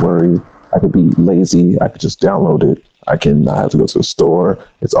have to worry. I could be lazy. I could just download it. I can not have to go to a store.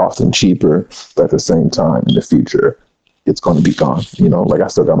 It's often cheaper, but at the same time, in the future, it's going to be gone. Like I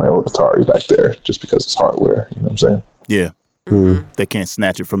still got my old Atari back there just because it's hardware. You know what I'm saying? Yeah. Mm-hmm. They can't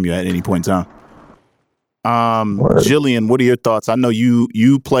snatch it from you at any point in time. Jillian, what are your thoughts? I know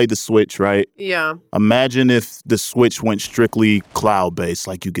you play the Switch, right? Yeah. Imagine if the Switch went strictly cloud-based,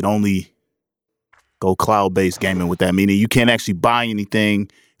 like you could only go cloud-based gaming with that, meaning you can't actually buy anything.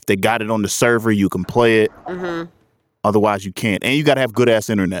 If they got it on the server, you can play it. Mm-hmm. Otherwise, you can't. And you got to have good-ass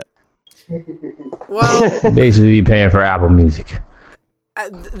internet. Well, basically be paying for Apple Music.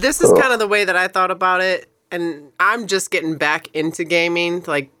 This is kind of the way that I thought about it. And I'm just getting back into gaming.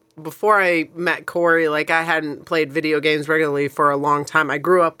 Like, before I met Corey, like, I hadn't played video games regularly for a long time. I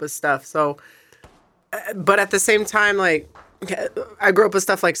grew up with stuff. So, but at the same time, like, I grew up with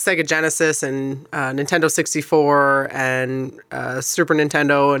stuff like Sega Genesis and Nintendo 64 and Super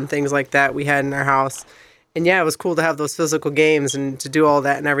Nintendo and things like that we had in our house. And yeah, it was cool to have those physical games and to do all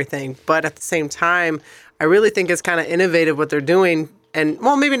that and everything. But at the same time, I really think it's kind of innovative what they're doing. And,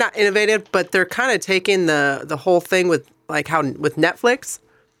 well, maybe not innovative, but they're kind of taking the whole thing with, like, how with Netflix.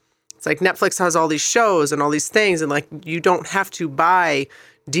 It's like Netflix has all these shows and all these things. And, like, you don't have to buy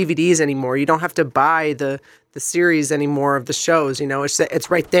DVDs anymore. You don't have to buy the series anymore of the shows. It's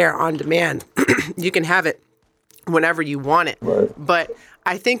right there on demand. You can have it whenever you want it. Right. But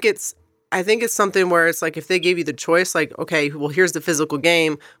I think it's something where it's like if they gave you the choice, like, okay, well, here's the physical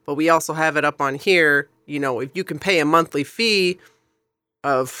game, but we also have it up on here. If you can pay a monthly fee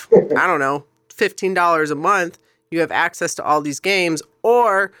of, I don't know, $15 a month, you have access to all these games,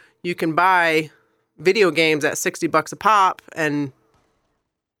 or you can buy video games at $60 a pop and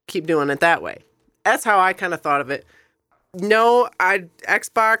keep doing it that way. That's how I kind of thought of it. No,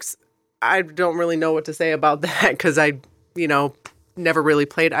 Xbox, I don't really know what to say about that because I, never really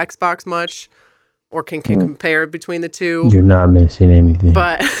played Xbox much or can compare between the two. You're not missing anything.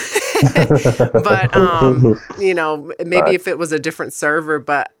 But, maybe if it was a different server,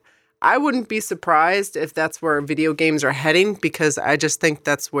 but I wouldn't be surprised if that's where video games are heading because I just think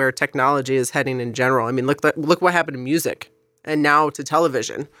that's where technology is heading in general. I mean, look what happened to music and now to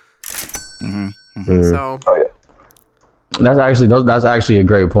television. Mm-hmm. Mm-hmm. So. Oh, yeah. That's actually a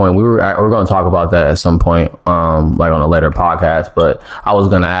great point. We're going to talk about that at some point, like on a later podcast. But I was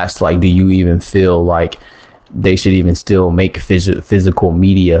going to ask, like, do you even feel like they should even still make physical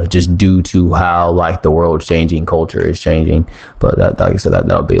media just due to how, like, the world's changing, culture is changing? But that, like I said,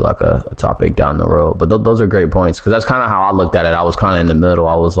 that'll be like a topic down the road. But those are great points because that's kind of how I looked at it. I was kind of in the middle.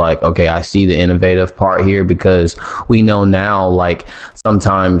 I was like, okay, I see the innovative part here because we know now, like,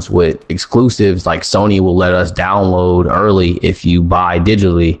 sometimes with exclusives, like Sony will let us download early if you buy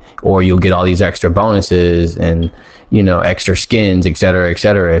digitally, or you'll get all these extra bonuses and extra skins, et cetera,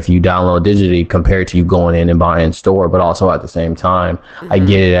 if you download digitally compared to you going in and buying in store. But also at the same time, I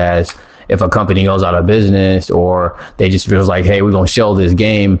get it as if a company goes out of business or they just feels like, hey, we're going to shelve this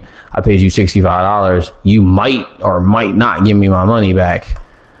game. I paid you $65. You might or might not give me my money back.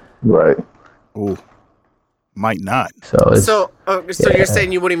 Right. Ooh. Might not. So you're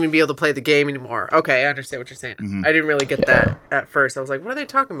saying you wouldn't even be able to play the game anymore? Okay, I understand what you're saying. Mm-hmm. I didn't really get that at first. I was like, what are they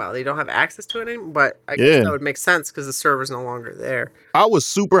talking about? They don't have access to it anymore? But I guess that would make sense because the server's no longer there. I was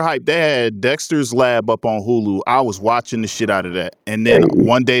super hyped. They had Dexter's Lab up on Hulu. I was watching the shit out of that. And then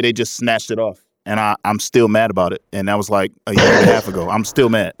one day they just snatched it off. And I'm still mad about it. And that was like a year and a half ago. I'm still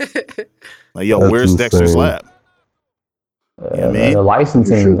mad. Like, yo, where's Dexter's Lab? The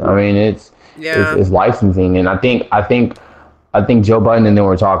licensing, I mean, it's licensing, and I think Joe Budden and them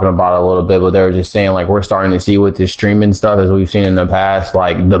were talking about it a little bit, but they were just saying, like, we're starting to see with this streaming stuff, as we've seen in the past,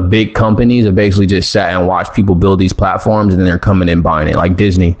 like, the big companies have basically just sat and watched people build these platforms, and then they're coming and buying it, like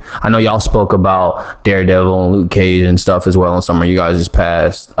Disney. I know y'all spoke about Daredevil and Luke Cage and stuff as well in some of you guys'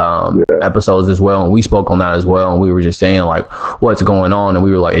 past episodes as well, and we spoke on that as well, and we were just saying, like, what's going on, and we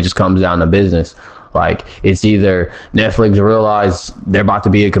were like, it just comes down to business. Like, it's either Netflix realized they're about to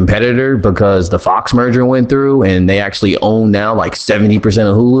be a competitor because the Fox merger went through and they actually own now like 70%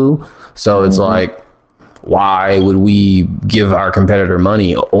 of Hulu. So it's like, why would we give our competitor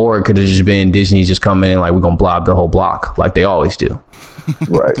money? Or it could have just been Disney just coming in like, we're going to blob the whole block like they always do.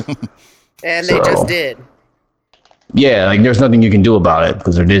 Right. And they just did. Yeah, like there's nothing you can do about it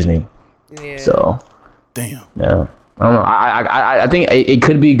because they're Disney. Yeah. So Damn. Yeah. I don't know. I think it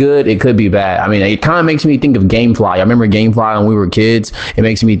could be good. It could be bad. I mean, it kind of makes me think of GameFly. I remember GameFly when we were kids. It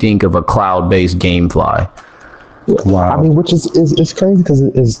makes me think of a cloud-based GameFly. Wow. I mean, which is crazy because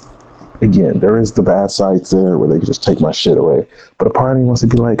it is, again, there is the bad sides there where they can just take my shit away. But a part of me wants to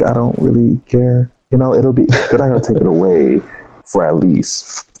be like, I don't really care. You know, they're not going to take it away for at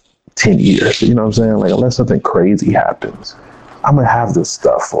least 10 years. You know what I'm saying? Like, unless something crazy happens, I'm going to have this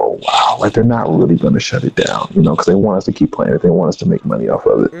stuff for a while. Like, they're not really going to shut it down, you know, because they want us to keep playing it. They want us to make money off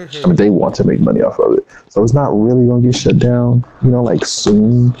of it. I mean, they want to make money off of it. So it's not really going to get shut down, you know, like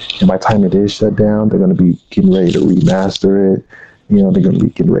soon. And by the time it is shut down, they're going to be getting ready to remaster it. You know, they're going to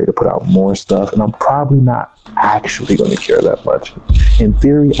be getting ready to put out more stuff. And I'm probably not actually going to care that much. In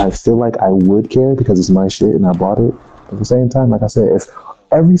theory, I feel like I would care because it's my shit and I bought it. But at the same time, like I said, if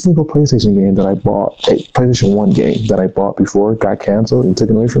every single PlayStation game that I bought, PlayStation 1 game that I bought before got canceled and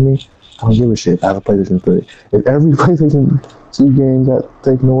taken away from me, I don't give a shit. I have a PlayStation 3. If every PlayStation 2 game got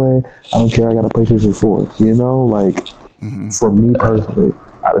taken away, I don't care. I got a PlayStation 4. You know, like, for me personally,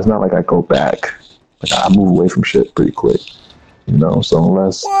 it's not like I go back. Like, I move away from shit pretty quick. You know, so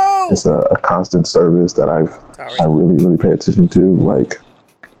unless it's a constant service that I really, really pay attention to, like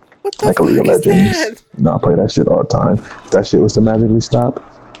a League of Legends. I play that shit all the time. If that shit was to magically stop,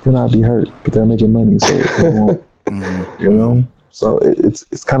 then I'd be hurt. But they're making money, so it won't. You know? So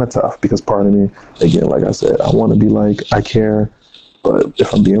it's kind of tough because part of me, again, like I said, I want to be like, I care. But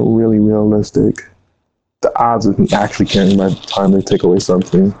if I'm being really realistic, the odds of me actually caring by the time they take away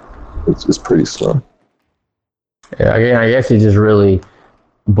something, it's pretty slim. Yeah, I guess it just really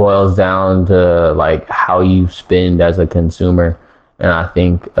boils down to like how you spend as a consumer. And I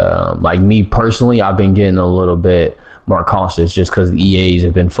think, like me personally, I've been getting a little bit more cautious just because the EAs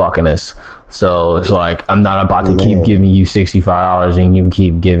have been fucking us. So it's like, I'm not about to keep giving you $65 and you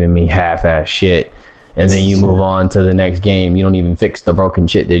keep giving me half-ass shit. And then you move on to the next game. You don't even fix the broken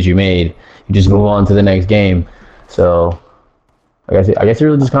shit that you made. You just move on to the next game. So I guess it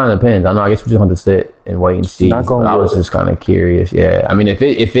really just kind of depends. I know. I guess we just want to sit and wait and see. I was just kind of curious. Yeah. I mean, if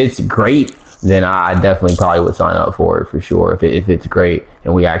it's great, then I definitely probably would sign up for it for sure. If it's great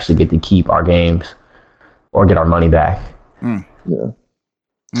and we actually get to keep our games or get our money back. Yeah.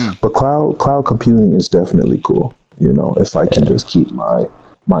 But cloud computing is definitely cool. You know, if I can just keep my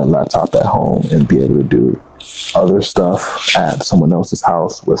laptop at home and be able to do other stuff at someone else's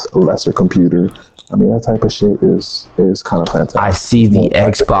house with a lesser computer. I mean, that type of shit is kind of fantastic. I see the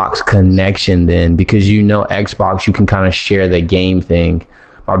Xbox connection then, because you know Xbox, you can kind of share the game thing.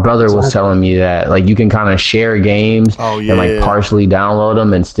 My brother was telling me that like you can kind of share games and like partially download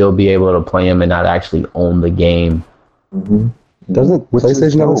them and still be able to play them and not actually own the game. Doesn't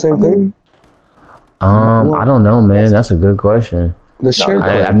PlayStation have the same thing? I don't know, man. That's a good question. The share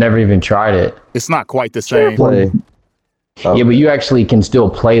I've never even tried it. It's not quite the same. Yeah, but you actually can still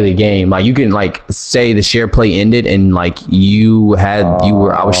play the game. Like you can like say the share play ended and like I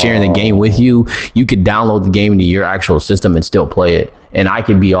was sharing the game with you. You could download the game into your actual system and still play it, and I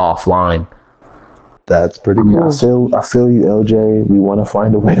could be offline. That's pretty cool. I feel you, LJ. We want to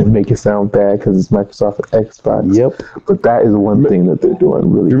find a way to make it sound bad because it's Microsoft and Xbox. Yep. But that is one thing that they're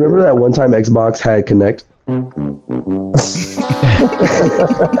doing really. You remember that one time Xbox had Kinect?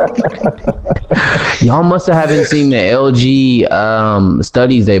 Y'all must have haven't seen the LG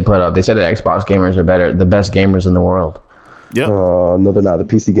studies they put up. They said that Xbox gamers are the best gamers in the world. Yep. No, they're not. The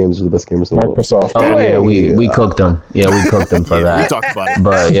PC gamers are the best gamers in the world. Microsoft. Oh yeah, we cooked them. Yeah, we cooked them for that. We talked about it.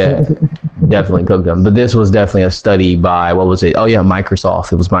 But yeah, definitely cooked them. But this was definitely a study by, what was it? Oh yeah,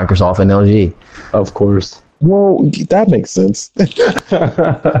 Microsoft. It was Microsoft and LG. Of course. Well, that makes sense.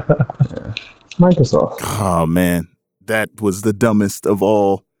 Microsoft. Oh man, that was the dumbest of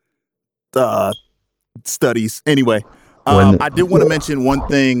all studies. Anyway, I did want to mention one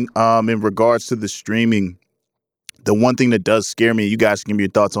thing in regards to the streaming. The one thing that does scare me, you guys can give me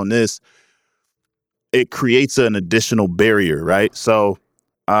your thoughts on this. It creates an additional barrier, right? So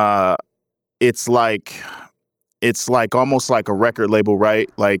it's like almost like a record label, right?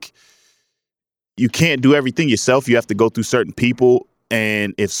 Like you can't do everything yourself. You have to go through certain people.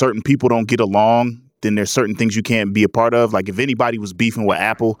 And if certain people don't get along, then there's certain things you can't be a part of. Like if anybody was beefing with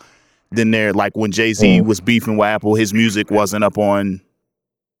Apple, then they're like when Jay-Z was beefing with Apple, his music wasn't up on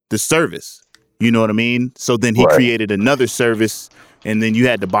the service. You know what I mean? So then he created another service and then you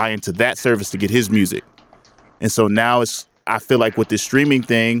had to buy into that service to get his music. And so now I feel like with this streaming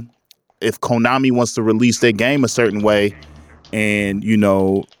thing, if Konami wants to release their game a certain way and, you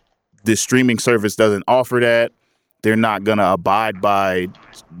know, this streaming service doesn't offer that, they're not going to abide by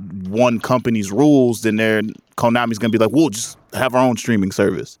one company's rules, then Konami's going to be like, we'll just have our own streaming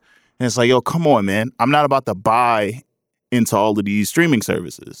service. And it's like, yo, come on, man. I'm not about to buy into all of these streaming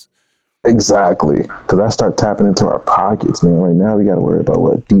services. Exactly. Because I start tapping into our pockets, man. Right now, we got to worry about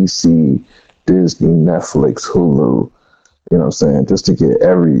what DC, Disney, Netflix, Hulu, you know what I'm saying? Just to get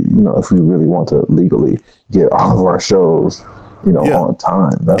if we really want to legally get all of our shows, on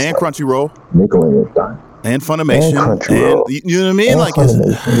time. That's and like Crunchyroll. Nickel and dime. And Funimation. And Crunchyroll. And, you know what I mean? And like,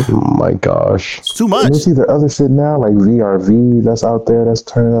 oh my gosh. It's too much. And you see the other shit now, like VRV that's out there that's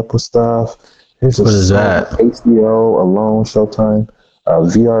turning up with stuff. What is that? HBO, Alone, Showtime.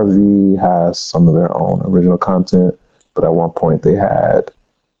 VRV has some of their own original content, but at one point they had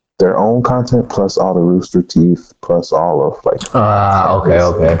their own content plus all the Rooster Teeth plus all of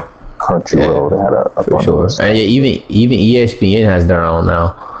okay. Crunchyroll. They had a bunch sure. of stuff. And even ESPN has their own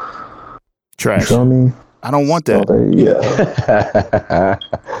now. Trash. You feel me? I don't want that.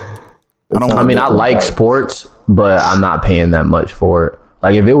 I like sports, but I'm not paying that much for it.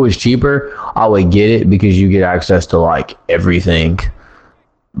 Like if it was cheaper, I would get it because you get access to like everything.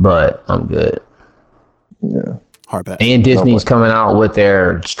 But I'm good. Yeah. Hard pass. And Disney's coming out with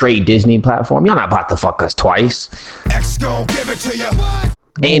their straight Disney platform. Y'all not about to fuck us twice. X gon' give it to you.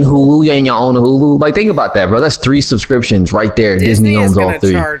 And Hulu, you ain't your own Hulu. Like think about that, bro. That's 3 subscriptions right there. Disney owns all 3. Disney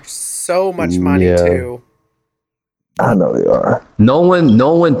is gonna charge so much money too. I know they are. No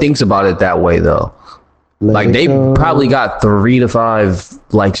one thinks about it that way though. Like they probably got 3 to 5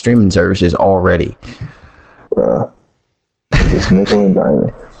 like streaming services already. It's nickel and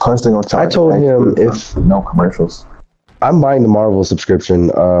diamond. Plus they're gonna charge. I told him if no commercials. I'm buying the Marvel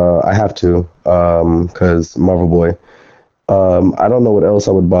subscription. I have to because Marvel Boy. I don't know what else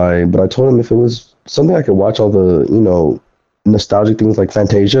I would buy, but I told him if it was something I could watch all the nostalgic things like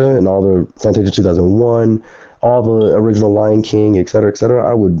Fantasia and all the Fantasia 2001, all the original Lion King, et cetera,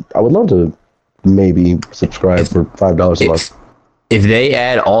 I would love to maybe subscribe for $5 a month. If they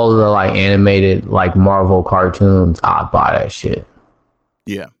add all of the like animated like Marvel cartoons, I'd buy that shit.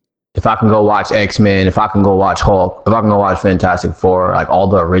 Yeah. If I can go watch X-Men, if I can go watch Hulk, if I can go watch Fantastic Four, like all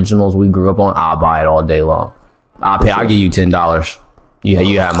the originals we grew up on, I'll buy it all day long. I'll give you $10. Yeah,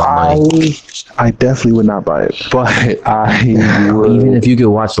 you have my money. I definitely would not buy it, but I would. Even if you could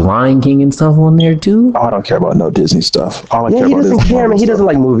watch Lion King and stuff on there too. Oh, I don't care about no Disney stuff. All I care he about doesn't is care, man. He doesn't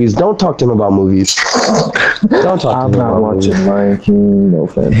like movies. Don't talk to him about movies. Don't talk to him I'm not about watching movies. Lion King, no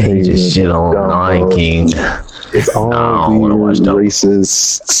Fantasia. He just shit on Lion King. It's all weird,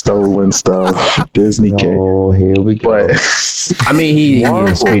 racist, stolen stuff. Disney can't. Oh, here we go. But I mean, he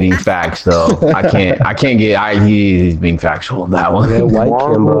is spitting facts though. He's being factual on that one. Yeah, White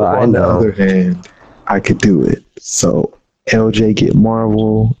Kimba, I on the know. other hand, I could do it. So LJ get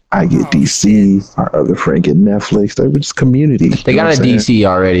Marvel, I get DC, our other friend get Netflix. They're just community. They got a DC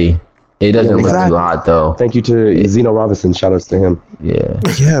already. It doesn't look too hot though. Thank you to Zeno Robinson. Shout outs to him. Yeah.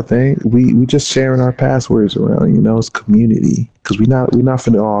 Yeah, man. We just sharing our passwords around. It's community because we not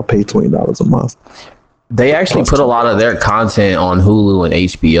finna all pay $20 a month. They actually put a lot of their content on Hulu and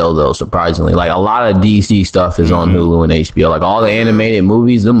HBO though. Surprisingly, like a lot of DC stuff is on Hulu and HBO. Like all the animated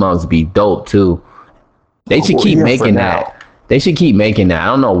movies, them must be dope too. They should keep making that. They should keep making that. I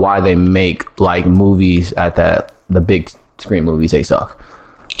don't know why they make like movies at the big screen movies. They suck.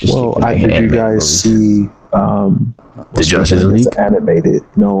 Just Well, did you guys see the Justice League animated?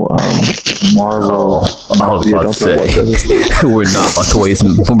 No, Marvel. I was about to say we're not about to waste.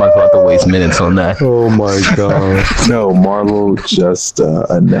 We're about to waste minutes on that. Oh my god! No, Marvel just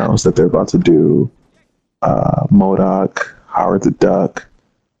announced that they're about to do MODOK, Howard the Duck,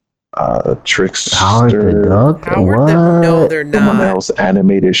 Trickster. Howard the Duck? No, they're Someone not. else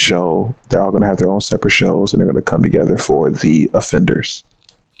animated show. They're all gonna have their own separate shows, and they're gonna come together for The Offenders.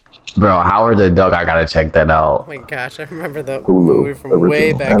 Bro, Howard the Duck, I gotta check that out. Oh my gosh, I remember the Hulu movie from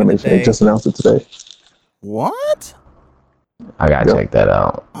way original back in the animation. They day. just announced it today. What? I gotta check that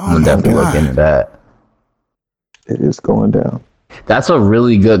out. I'm gonna definitely look into that. It is going down. That's a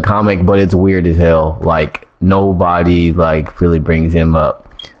really good comic, but it's weird as hell. Like nobody like really brings him up.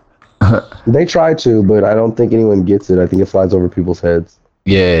 They try to, but I don't think anyone gets it. I think it flies over people's heads.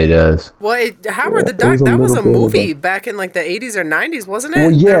 Yeah, it does. Well, Howard the it Duck, was a that was a little bit of movie back in like the 80s or 90s, wasn't it?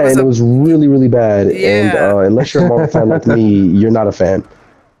 Well, yeah, There was and a- it was really, really bad. And Yeah. unless you're a Marvel fan like me, you're not a fan.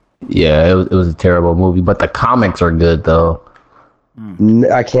 Yeah, it was a terrible movie, but the comics are good though.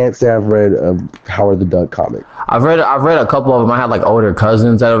 I can't say I've read a Howard the Duck comic. I've read a couple of them. I had like older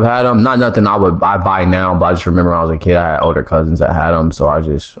cousins that have had them. Not nothing I buy now, but I just remember when I was a kid, I had older cousins that had them, so I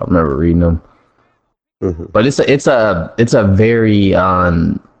remember reading them. Mm-hmm. But it's a very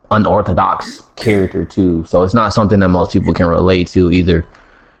unorthodox character too, so it's not something that most people can relate to either.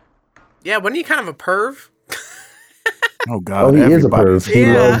 Yeah, wasn't he kind of a perv? Oh God! Oh, he is a everybody's- perv. He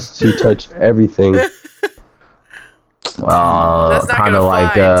loves to touch everything. That's not Kind gonna of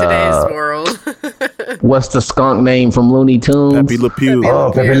like fly in today's world. what's the skunk name from Looney Tunes? Pepe Le Pew.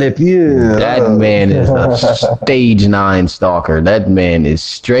 Oh, Pepe Le Pew. That man is a stage 9 stalker. That man is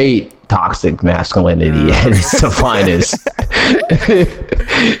straight toxic masculinity at its finest.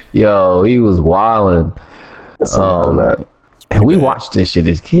 Yo, he was wilding. And we watched this shit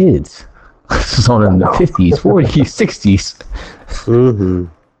as kids. This was on in the 50s, 40s, 60s. Mm-hmm.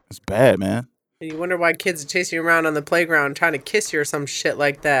 It's bad, man. You wonder why kids are chasing you around on the playground trying to kiss you or some shit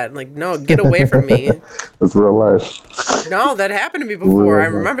like that. Like, no, get away from me. It's real life. No, that happened to me before. I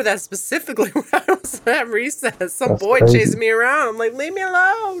remember that specifically when I was at recess. Some That's boy crazy. chasing me around. I'm like, leave me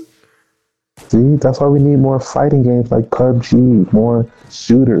alone. See, that's why we need more fighting games like PUBG, more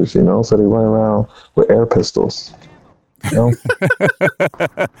shooters, you know, so they run around with air pistols. You know?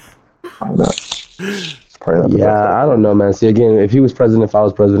 Why not? It's probably not the best Yeah, I don't know, man. See, again, if he was president, if I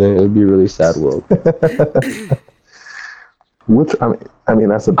was president, it would be a really sad world. Which I mean,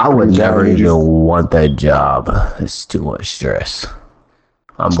 that's a. I would pretty never bad- even want that job. It's too much stress.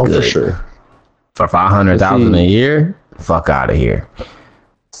 I'm Oh, good. for sure. For $500,000 a year, fuck out of here.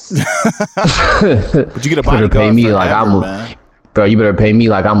 But you get a Better bodyguard pay me forever, like I'm man. bro. You better pay me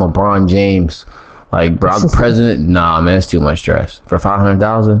like I'm LeBron James. Like, bro, I'm the president. Nah, man, it's too much stress. For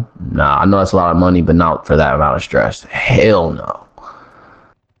 $500,000, nah. I know that's a lot of money, but not for that amount of stress. Hell no.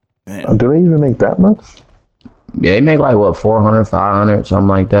 Damn. Do they even make that much? Yeah, they make like what 400, 500, something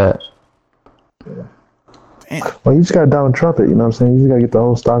like that. Well, you just got Donald Trump it, you know what I'm saying? You just got to get the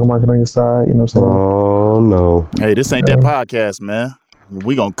whole stock market on your side, you know what I'm saying? Oh, no. Hey, this ain't that podcast, man.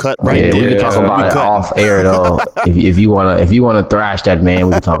 We gonna cut right Yeah, we there. can talk We about it cutting. off air though. if you wanna thrash that man,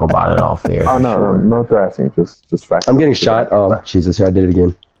 we can talk about it off air. Oh, no thrashing, just fact. I'm getting shot. Oh, Jesus, here I did it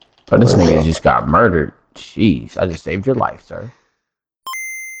again. But this nigga just got murdered. Jeez, I just saved your life, sir.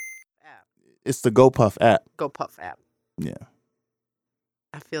 It's the GoPuff app. Go Puff app. Yeah.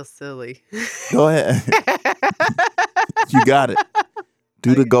 I feel silly. Go ahead. You got it.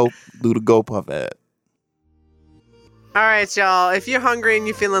 Do the GoPuff ad. All right, y'all. If you're hungry and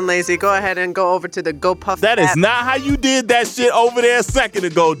you're feeling lazy, go ahead and go over to the Go Puff That app. is not how you did that shit over there a second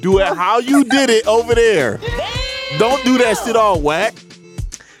ago. Do it how you did it over there. Don't do that shit all whack.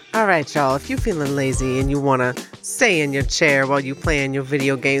 All right, y'all. If you're feeling lazy and you want to stay in your chair while you playing your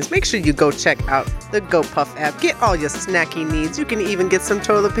video games, make sure you go check out the Go Puff app. Get all your snacky needs. You can even get some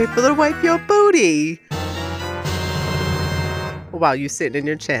toilet paper to wipe your booty while you sitting in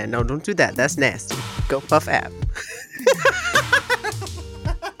your chair. No, don't do that. That's nasty. Go Puff app.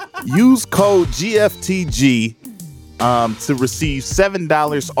 Use code GFTG to receive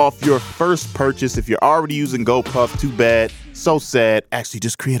 $7 off your first purchase. If you're already using GoPuff, too bad. So sad. Actually,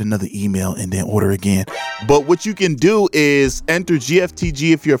 just create another email and then order again. But what you can do is enter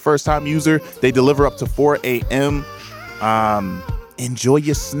GFTG if you're a first-time user. They deliver up to 4 a.m. Enjoy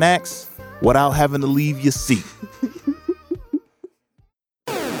your snacks without having to leave your seat.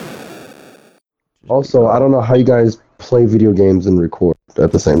 Also, I don't know how you guys play video games and record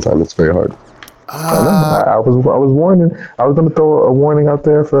at the same time. It's very hard. I was warning. I was gonna throw a warning out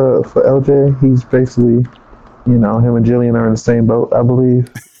there for LJ. He's basically, you know, him and Jillian are in the same boat, I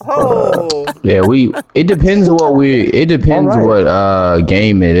believe. Oh. Yeah, it depends what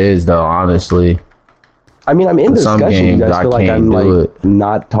game it is though, honestly. I mean, I'm in Some discussion. You games guys I feel like can't I'm do like it.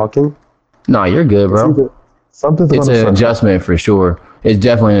 not talking? No, you're good, bro. Something's It's gonna an adjustment for sure. It's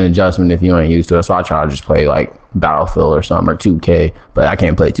definitely an adjustment if you ain't used to it. So I try to just play like Battlefield or something or 2K, but I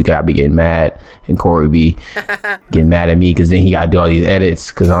can't play 2K. I be getting mad, and Corey be getting mad at me because then he got to do all these edits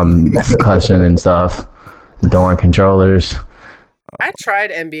because I'm cussing and stuff, throwing controllers. I tried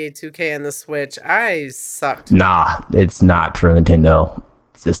NBA 2K on the Switch. I sucked. Nah, it's not for Nintendo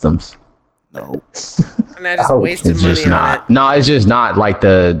systems. No. And I just wasted It's money just on not. No, it's just not like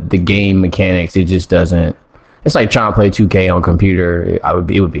the game mechanics. It just doesn't. It's like trying to play 2K on computer. It would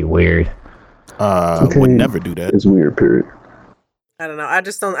be weird. Would never do that. It's weird, period. it. I don't know. I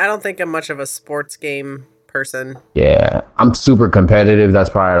don't think I'm much of a sports game person. Yeah, I'm super competitive.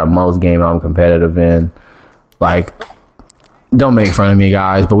 That's probably the most game I'm competitive in. Like, don't make fun of me,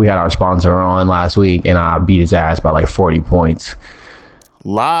 guys, but we had our sponsor on last week, and I beat his ass by like 40 points.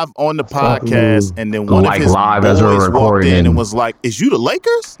 Live on the podcast, and then one Like of his live boys as we're walked recording. in and was like, "Is you the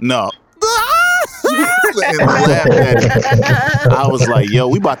Lakers?" No. And laughed at it. I was like, "Yo,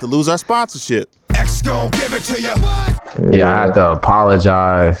 we about to lose our sponsorship." X gon' give it to you. Yeah, I had to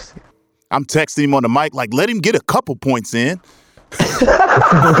apologize. I'm texting him on the mic, like, "Let him get a couple points in."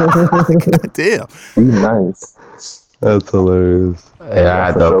 God damn. Be nice. That's hilarious. Yeah, I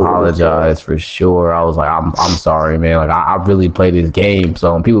had to apologize for sure. I was like, I'm sorry, man. Like, I really play this game.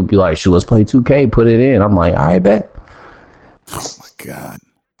 So when people be like, shoot, let's play 2K, put it in. I'm like, I bet. Oh my God.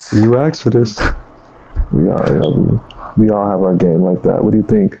 You asked for this. We all have our game like that. What do you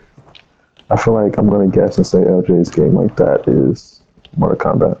think? I feel like I'm going to guess and say LJ's game like that is Mortal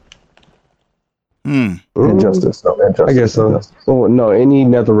Kombat. Injustice. No, Injustice. I guess so. Oh, no, any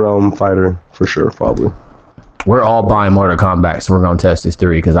NetherRealm fighter for sure, probably. We're all buying Mortal Kombat, so we're going to test this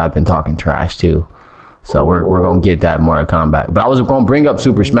theory because I've been talking trash too. So we're going to get that Mortal Kombat. But I was going to bring up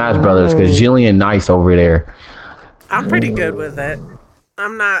Super Smash Brothers because Jillian Nice over there. I'm pretty good with it.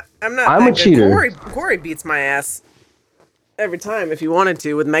 I'm not I'm a cheater. Corey beats my ass every time if you wanted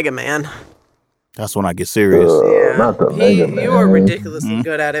to with Mega Man. That's when I get serious. Yeah, not the Mega Man. You are ridiculously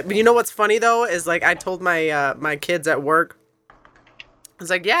good at it. But you know what's funny though is like I told my my kids at work, I was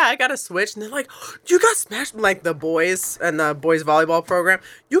like, yeah, I got a Switch, and they're like, you got Smash, like the boys and the boys volleyball program.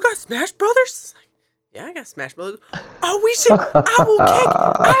 You got Smash Brothers? Like, yeah, I got Smash Brothers. Oh, we should. I will kick.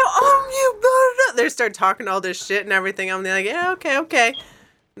 I own you. Blah, blah, blah. They start talking all this shit and everything. I'm like, yeah, okay. And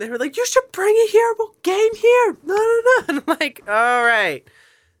they were like, you should bring it here. We'll game here. Blah, blah, blah. And I'm like, all right.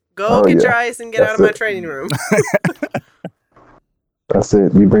 Go get your ice and get out of my training room. That's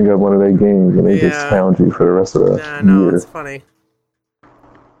it. You bring up one of their games and they just pound you for the rest of the year. No, it's funny.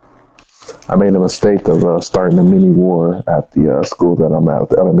 I made a mistake of starting a mini war at the school that I'm at with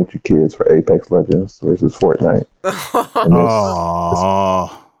the elementary kids for Apex Legends versus Fortnite.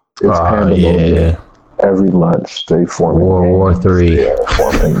 It's pandemonium. Every lunch they forming World War III. They're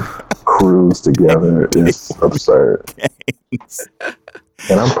forming crews together. It's absurd.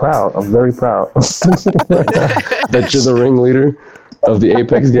 And I'm proud. I'm very proud. That you're the ringleader of the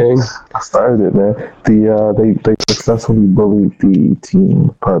Apex gang. I started it, man. They successfully bullied the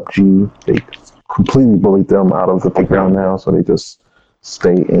team PUBG. They completely bullied them out of the playground now, so they just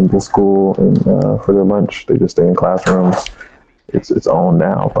stay in the school and for their lunch they just stay in classrooms. It's owned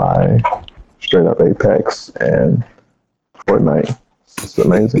now by straight up Apex and Fortnite. It's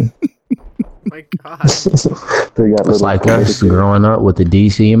amazing. My God. They got it's like us growing up with the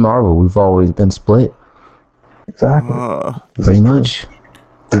DC and Marvel. We've always been split. Exactly. Pretty much.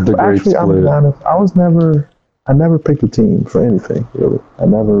 Actually, I'm honest. I never picked a team for anything, really. I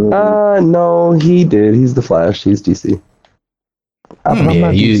never really. No, he did. He's the Flash. He's DC.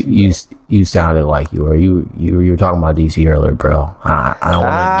 Yeah, you sounded like you were talking about DC earlier, bro. I don't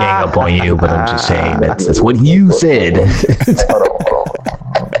want to gang up on you, but I'm just saying that's what you said. Hold on.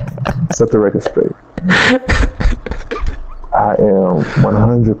 Set the record straight. I am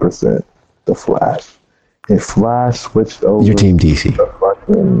 100% the Flash. If Flash switched over, your team DC.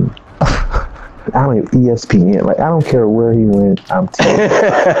 Fucking, I don't even ESPN. Like I don't care where he went. I'm team.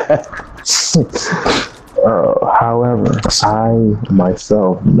 However, I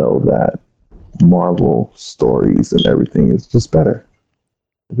myself know that Marvel stories and everything is just better.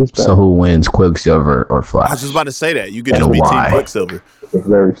 So who wins, Quicksilver or Flash? I was just about to say that. You could just be Team Quicksilver. It's a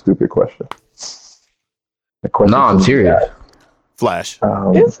very stupid question. No, I'm serious. Flash.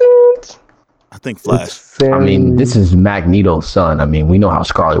 Is it? I think Flash. I mean, this is Magneto's son. I mean, we know how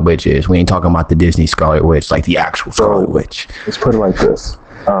Scarlet Witch is. We ain't talking about the Disney Scarlet Witch, like the actual Scarlet Witch. Let's put it like this.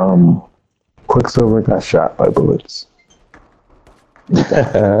 Quicksilver got shot by bullets.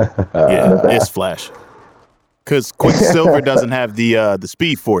 Yeah, it's Flash. Because Quicksilver doesn't have the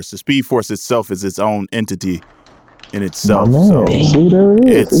Speed Force. The Speed Force itself is its own entity in itself. So it's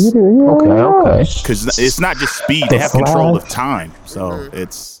okay. Because it's not just speed; they have control of time. So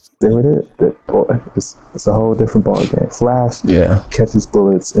it's there it is. It's a whole different ball game. Flash catches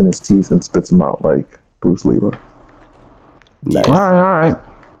bullets in his teeth and spits them out like Bruce Lee. Nice. All right.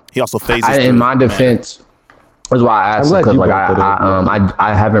 He also phases. In my defense. That's why I asked because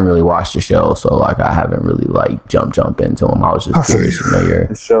I haven't really watched the show, so like I haven't really like jump into him. I was just curious to know your.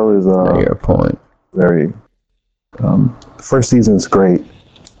 The show is your point. Very. The first season is great.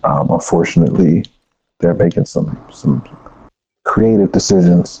 Unfortunately, they're making some creative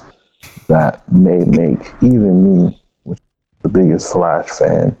decisions that may make even me, which is the biggest Flash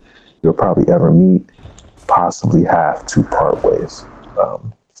fan you'll probably ever meet, possibly have to part ways.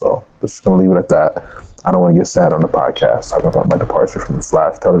 So just gonna leave it at that. I don't want to get sad on the podcast talking about my departure from the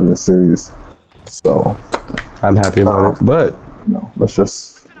Flash television series. So I'm happy about it, but let's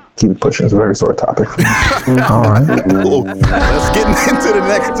just keep it pushing. It's a very sore topic. All right. Cool. Let's get into the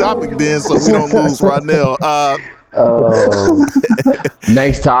next topic then, so we don't lose Rodnell.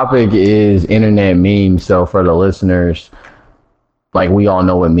 Next topic is internet memes. So for the listeners, like we all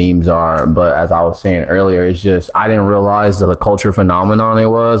know what memes are, but as I was saying earlier, it's just I didn't realize the culture phenomenon it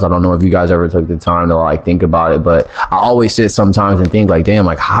was. I don't know if you guys ever took the time to like think about it, but I always sit sometimes and think like, damn,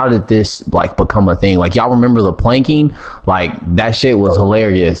 like how did this like become a thing? Like y'all remember the planking? Like that shit was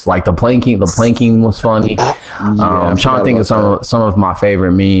hilarious. Like the planking was funny. I'm trying to think of some of my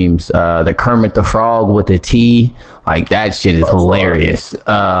favorite memes. The Kermit the Frog with the T, like that shit is hilarious.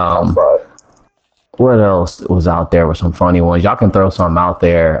 What else was out there with some funny ones? Y'all can throw some out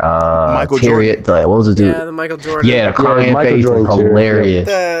there. Michael Jordan. What was it? Yeah, the Michael Jordan. Yeah, the crying face was hilarious.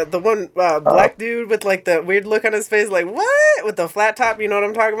 The one black dude with like the weird look on his face, like what? With the flat top, you know what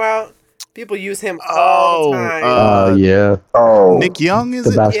I'm talking about? People use him all the time. Yeah. Oh, Nick Young is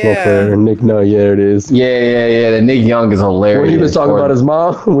The it? basketball player. Nick, no, yeah, it is. Yeah. The Nick Young is hilarious. When he was talking about his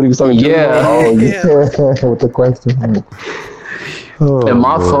mom? When he was talking to his mom? oh yeah. With the question. And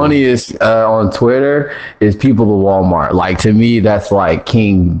my funniest on Twitter is people at Walmart. Like to me, that's like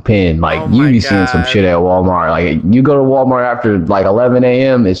kingpin. Like you be seeing some shit at Walmart. Like you go to Walmart after like 11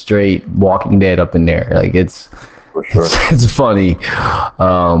 a.m. It's straight Walking Dead up in there. Like it's For sure. it's funny.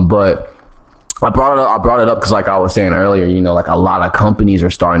 But I brought it up because like I was saying earlier, you know, like a lot of companies are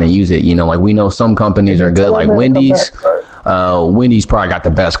starting to use it. You know, like we know some companies are good, like Wendy's. Wendy's probably got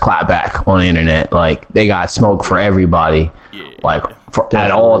the best clapback on the internet. Like they got smoke for everybody. Like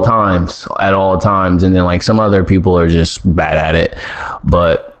at all times, and then like some other people are just bad at it.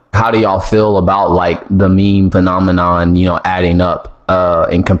 But how do y'all feel about like the meme phenomenon, you know, adding up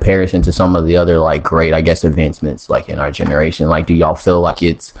in comparison to some of the other like great, I guess, advancements like in our generation? Like, do y'all feel like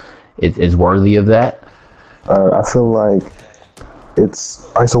it's worthy of that? I feel like it's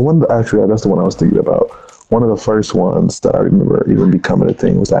actually that's the one I was thinking about. One of the first ones that I remember even becoming a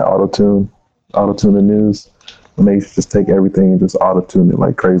thing was that auto-tune the news. And they just take everything and just auto-tune it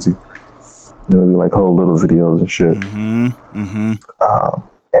like crazy. You know, like whole little videos and shit.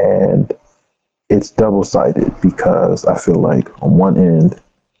 And it's double-sided because I feel like on one end,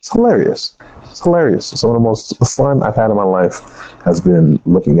 it's hilarious. Some of the most fun I've had in my life has been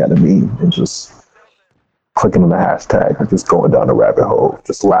looking at a meme and just clicking on the hashtag or just going down the rabbit hole,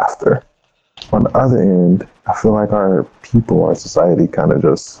 just laughter. On the other end, I feel like our society kind of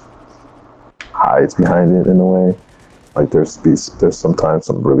just hides behind it in a way. Like there's sometimes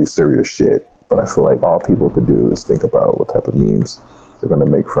some really serious shit, but I feel like all people could do is think about what type of memes they're going to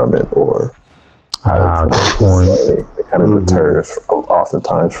make from it, or good point. It kind of deters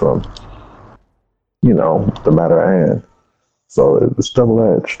oftentimes from, you know, the matter at hand. So it's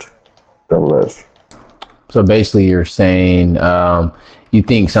double-edged. So basically you're saying you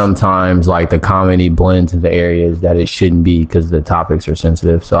think sometimes like the comedy blends into areas that it shouldn't be because the topics are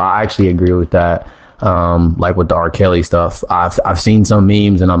sensitive. So I actually agree with that. Like with the R. Kelly stuff, I've seen some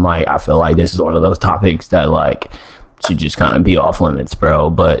memes and I'm like, I feel like this is one of those topics that like should just kind of be off limits, bro.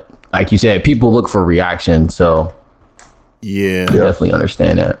 But like you said, people look for reaction. So yeah, I definitely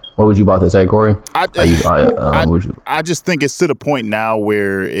understand that. What would you about to say, Corey? I just think it's to the point now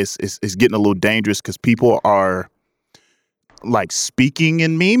where it's getting a little dangerous because people are like speaking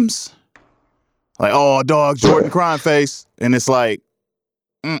in memes, like, oh, dog, Jordan crying face, and it's like,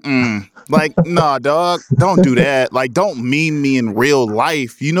 like, nah, dog, don't do that. Like, don't meme me in real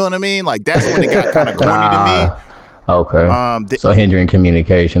life. You know what I mean? Like, that's when it got kind of corny to me. Okay. So hindering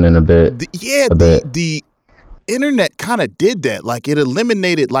communication in a bit. The internet kind of did that. Like, it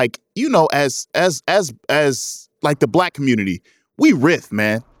eliminated, like, you know, as like the black community, we riff,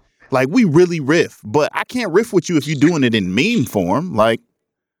 man. Like, we really riff, but I can't riff with you if you're doing it in meme form. Like,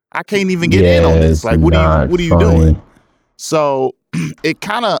 I can't even get in on this. Like, what are you doing? So it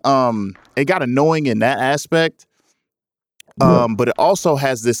kind of it got annoying in that aspect. But it also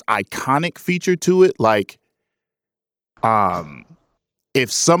has this iconic feature to it. Like, if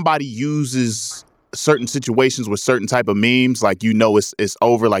somebody uses certain situations with certain type of memes, like, you know, it's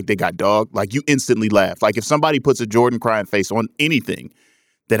over, like they got dog, like you instantly laugh. Like if somebody puts a Jordan crying face on anything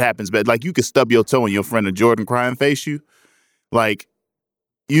that happens, but like you could stub your toe and your friend a Jordan crying face you, like,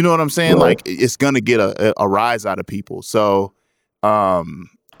 you know what I'm saying? Right. Like it's gonna get a rise out of people. So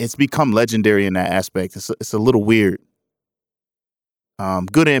it's become legendary in that aspect. It's a little weird.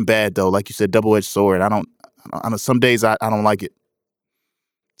 Good and bad though, like you said, double-edged sword. I don't some days I don't like it.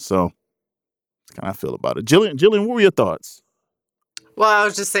 So that's kind of feel about it. Jillian, what were your thoughts? Well, I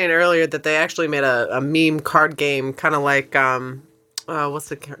was just saying earlier that they actually made a meme card game, kind of like what's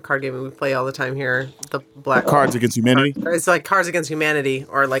the card game we play all the time here? The black Cards Against Humanity. It's like Cards Against Humanity,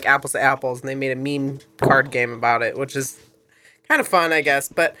 or like Apples to Apples, and they made a meme card game about it, which is kind of fun, I guess.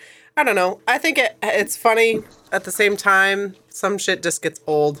 But I don't know. I think it's funny at the same time. Some shit just gets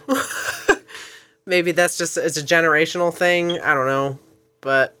old. maybe that's just it's a generational thing. I don't know,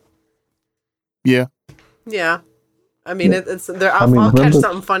 but Yeah. yeah. I mean, it's there. I'll catch remember-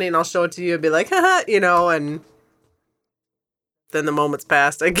 something funny and I'll show it to you and be like, haha, and then the moment's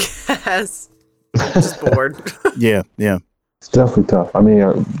passed. I guess. Just bored. Yeah. It's definitely tough. I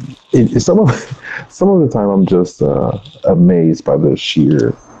mean, some of the time I'm just amazed by the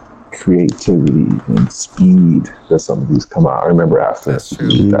sheer creativity and speed that some of these come out. I remember after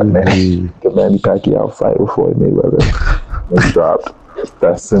the Manny Pacquiao fight with Floyd Mayweather, they dropped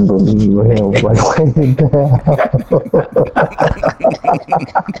that Simba meme with him like laying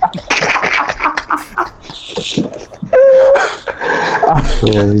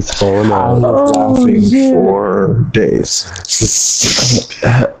Yeah, he's falling I out. was laughing for days.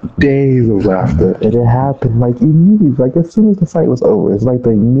 Days of laughter. And it happened like immediately, like as soon as the fight was over. It's like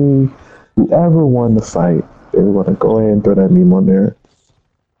they knew whoever won the fight, they were going to go ahead and throw that meme on there.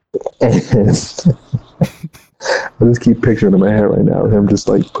 And I just keep picturing in my head right now, him just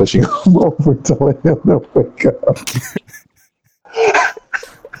like pushing him over, telling him to wake up.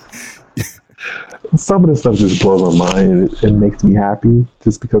 Some of this stuff just blows my mind. It makes me happy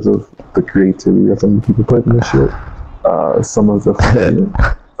just because of the creativity that some people put in this shit. Some of the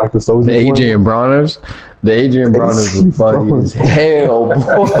like the Soldier The Adrian Broners was funny as hell,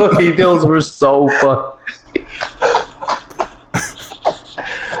 boy. Those were so funny.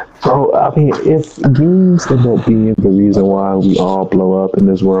 Bro, I mean, if memes end up being the reason why we all blow up in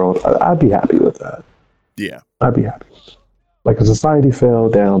this world, I'd be happy with that. Yeah. I'd be happy. Like if society fell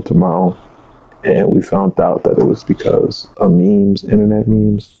down tomorrow and we found out that it was because of memes, internet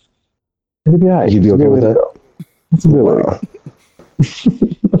memes, it'd be alright. You'd be okay with that? It's a good way to go.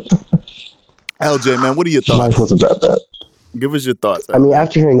 LJ, man, what are your thoughts? Life wasn't that bad. Give us your thoughts. I mean,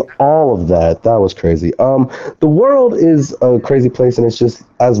 after hearing all of that, that was crazy. The world is a crazy place, and it's just,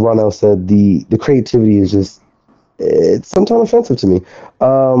 as Ronell said, the creativity is just, it's sometimes offensive to me.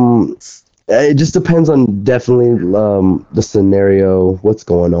 It just depends on definitely the scenario, what's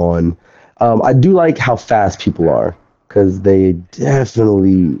going on. I do like how fast people are, because they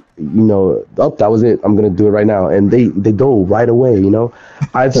definitely, that was it. I'm going to do it right now. And they go right away,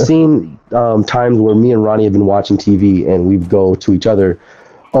 I've seen times where me and Ronnie have been watching TV and we go to each other,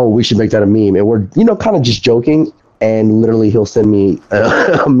 oh, we should make that a meme. And we're, kind of just joking. And literally he'll send me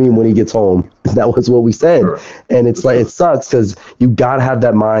a meme when he gets home. That was what we said. And it's like, it sucks because you got to have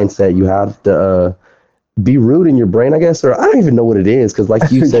that mindset. You have to be rude in your brain, I guess, or I don't even know what it is. Because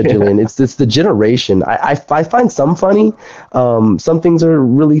like you said, Julian, it's the generation. I find some funny. Some things are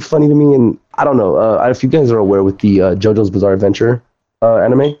really funny to me. And I don't know if you guys are aware with the JoJo's Bizarre Adventure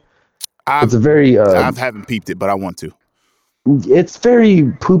anime. It's a very... I haven't peeped it, but I want to. It's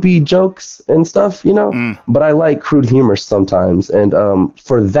very poopy jokes and stuff, but I like crude humor sometimes. And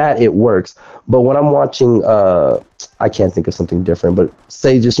for that, it works. But when I'm watching, I can't think of something different, but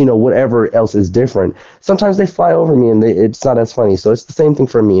say just, whatever else is different, sometimes they fly over me and it's not as funny. So it's the same thing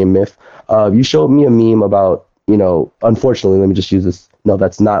for me and Myth. You showed me a meme about, unfortunately, let me just use this. No,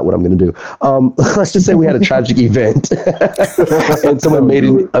 that's not what I'm going to do. Let's just say we had a tragic event and someone made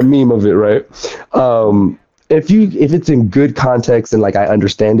a meme of it, right? If it's in good context and like I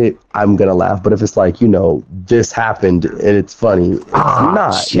understand it, I'm gonna laugh. But if it's like, this happened and it's funny, it's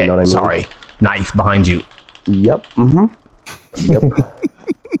not. Shit. You know what I mean? Sorry. Knife behind you. Yep. Yep.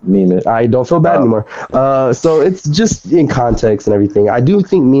 Meme it. I don't feel bad anymore. So it's just in context and everything. I do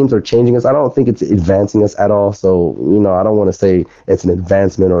think memes are changing us. I don't think it's advancing us at all. So, I don't want to say it's an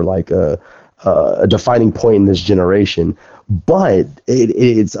advancement or like a defining point in this generation. But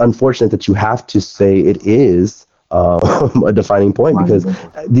it's unfortunate that you have to say it is a defining point because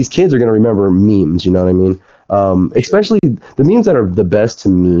these kids are going to remember memes, you know what I mean? Especially the memes that are the best to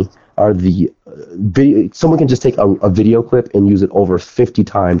me are the video. Someone can just take a video clip and use it over 50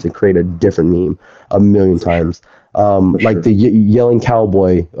 times and create a different meme 1,000,000 times. Like the yelling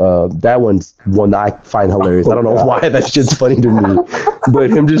cowboy, that one's one that I find hilarious. I don't know why that shit's funny to me, but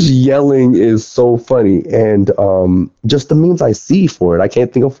him just yelling is so funny. And just the memes I see for it, I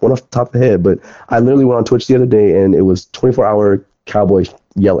can't think of one off the top of the head, but I literally went on Twitch the other day and it was 24-hour cowboy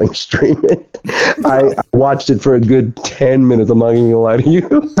yelling streaming. I watched it for a good 10 minutes. I'm not even gonna lie to you.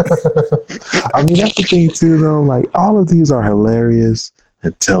 I mean, that's the thing too, though. Like, all of these are hilarious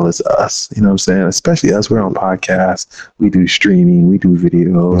until it's us. You know what I'm saying? Especially us. We're on podcasts. We do streaming. We do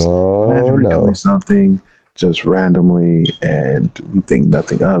videos. Imagine we're doing something just randomly and we think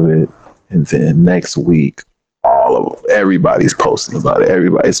nothing of it. And then next week, everybody's posting about it.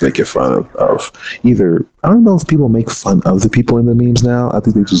 Everybody's making fun of either. I don't know if people make fun of the people in the memes now. I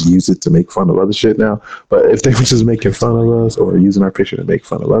think they just use it to make fun of other shit now. But if they were just making fun of us or using our picture to make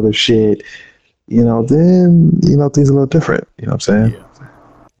fun of other shit, then things are a little different. You know what I'm saying?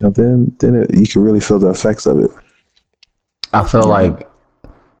 Yeah. Then you can really feel the effects of it. I feel like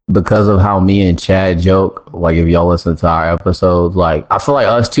because of how me and Chad joke, like if y'all listen to our episodes, like I feel like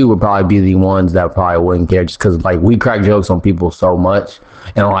us two would probably be the ones that probably wouldn't care, just because like we crack jokes on people so much,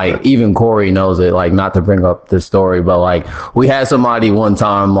 and like even Corey knows it. Like, not to bring up this story, but like we had somebody one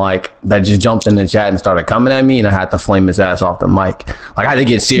time like that just jumped in the chat and started coming at me, and I had to flame his ass off the mic. Like, I had to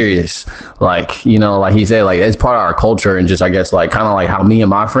get serious. Like, like he said, like it's part of our culture, and just I guess like kind of like how me and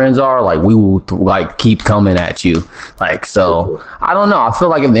my friends are. Like, we will like keep coming at you. Like, so I don't know. I feel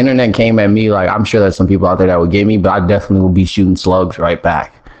like if the internet came at me, like I'm sure there's some people out there that would get me, but I definitely will be shooting slugs right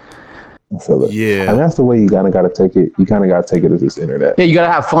back. I feel it. Yeah. And that's the way you kind of got to take it. You kind of got to take it as this internet. Yeah, you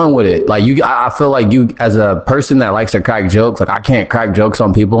gotta have fun with it. Like I feel like you, as a person that likes to crack jokes, like I can't crack jokes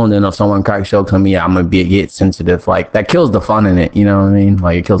on people, and then if someone cracks jokes on me, I'm gonna get sensitive. Like that kills the fun in it. You know what I mean?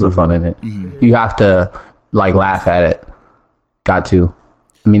 Like it kills the fun in it. Mm-hmm. You have to like laugh at it. Got to.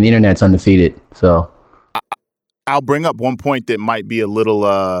 I mean, the internet's undefeated. So I'll bring up one point that might be a little.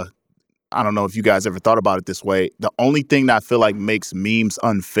 I don't know if you guys ever thought about it this way. The only thing that I feel like makes memes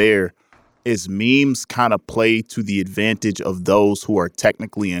unfair is memes kind of play to the advantage of those who are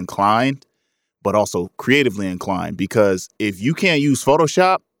technically inclined, but also creatively inclined. Because if you can't use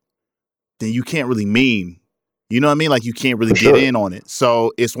Photoshop, then you can't really meme. You know what I mean? Like you can't really get in on it.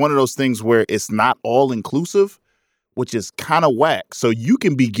 So it's one of those things where it's not all inclusive, which is kind of whack. So you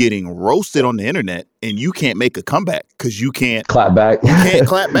can be getting roasted on the internet and you can't make a comeback because you can't clap back. You can't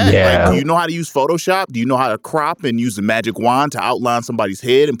clap back. Yeah. Like, do you know how to use Photoshop? Do you know how to crop and use the magic wand to outline somebody's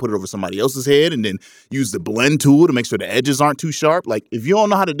head and put it over somebody else's head, and then use the blend tool to make sure the edges aren't too sharp? Like, if you don't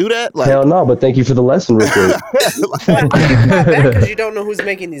know how to do that, like, hell no. But thank you for the lesson, real quick. Because you don't know who's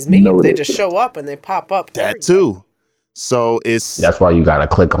making these memes. They just show up and they pop up. That too. So that's why you gotta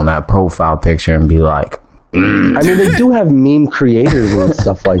click on that profile picture and be like, I mean, they do have meme creators and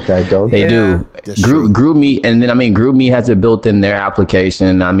stuff like that, don't they? They do. GroupMe, and then GroupMe has it built in their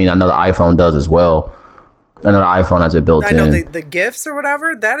application. I mean, I know the iPhone does as well. I know the iPhone has it built in. I know the GIFs or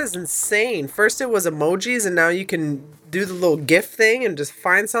whatever. That is insane. First it was emojis, and now you can do the little GIF thing and just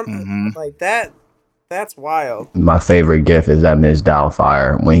find something like that. That's wild. My favorite GIF is that Miss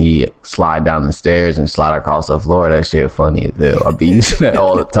Doubtfire when he slide down the stairs and slide across the floor. That shit funny as hell. I be using that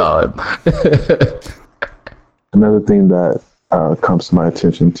all the time. Another thing that comes to my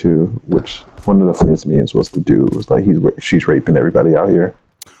attention too, which one of the funniest memes was the dude was like, she's raping everybody out here.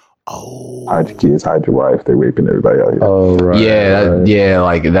 Oh, hide your kids, hide your wife. They're raping everybody out here. Oh right. Yeah,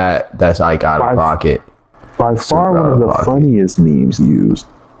 like that. That's like out of pocket. By far, one of the funniest memes used,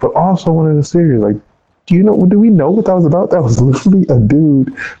 but also one of the serious. Like, do we know what that was about? That was literally a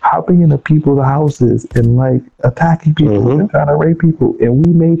dude hopping into people's houses and like attacking people and trying to rape people. And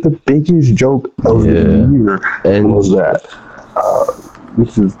we made the biggest joke of the year. And was that,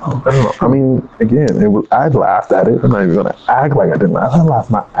 which is, I don't know. I mean, again, I laughed at it. I'm not even going to act like I didn't laugh. I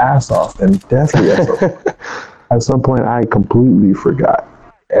laughed my ass off. And definitely at some point, I completely forgot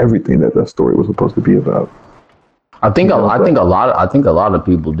everything that story was supposed to be about. I think a lot of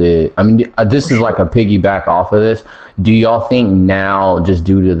people did. I mean, this is like a piggyback off of this. Do y'all think now, just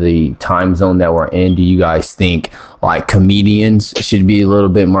due to the time zone that we're in, do you guys think like comedians should be a little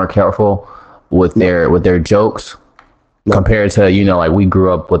bit more careful with their jokes compared to, like we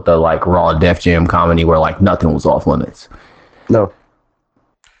grew up with the like raw Def Jam comedy where like nothing was off limits? No.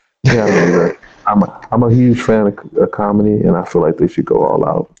 Yeah, I'm a huge fan of comedy, and I feel like they should go all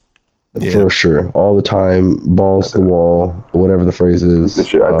out. Yeah. For sure, all the time, balls to the wall, whatever the phrase is.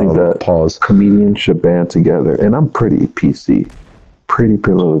 I think that comedians should band together, and I'm pretty PC, pretty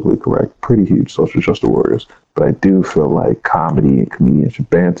politically correct, pretty huge social justice warriors, but I do feel like comedy and comedians should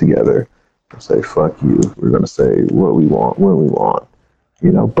band together and say, fuck you, we're going to say what we want, when we want,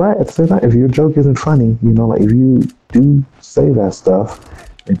 but at the same time, if your joke isn't funny, like if you do say that stuff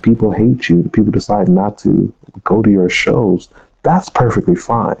and people hate you, people decide not to go to your shows, that's perfectly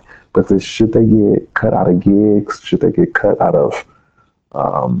fine. But should they get cut out of gigs? Should they get cut out of,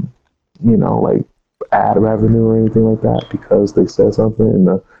 like ad revenue or anything like that because they said something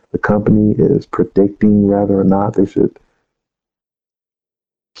and the company is predicting whether or not they should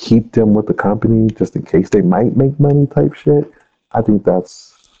keep them with the company just in case they might make money type shit? I think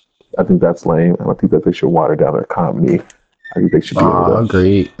that's lame. I don't think that they should water down their comedy. I think they should be able to. I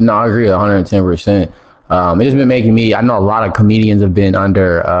agree. No, I agree 110%. It has been making me, I know a lot of comedians have been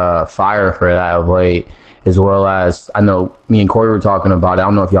under fire for that of late, as well as, I know me and Corey were talking about it. I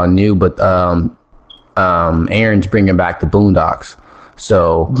don't know if y'all knew, but Aaron's bringing back the Boondocks.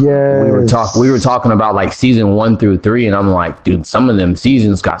 So we were talking about like season 1 through 3, and I'm like, dude, some of them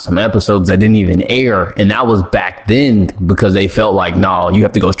seasons got some episodes that didn't even air, and that was back then because they felt like, no, you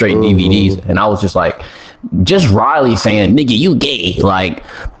have to go straight DVDs, and I was just like, just Riley saying, "Nigga, you gay," like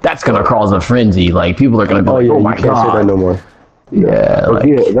that's gonna cause a frenzy. Like people are gonna be like, "Oh my you can't say that no more." Yeah, but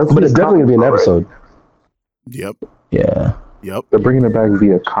it's definitely gonna be an episode. Yep. Yeah. Yep. They're bringing it back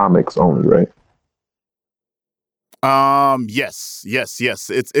via comics only, right? Yes.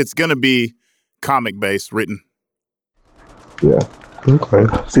 It's gonna be comic based, written. Yeah. Okay.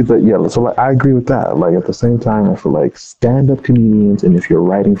 See, so like I agree with that. Like at the same time, I feel like stand-up comedians, and if you're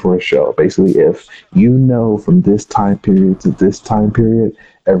writing for a show, basically, if you know from this time period to this time period,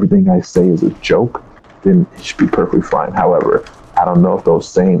 everything I say is a joke, then it should be perfectly fine. However, I don't know if those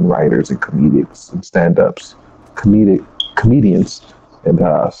same writers and comedians and stand-ups, comedians, and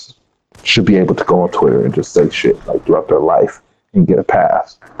should be able to go on Twitter and just say shit like throughout their life and get a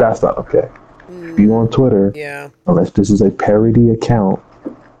pass. That's not okay. If you on Twitter, unless this is a parody account,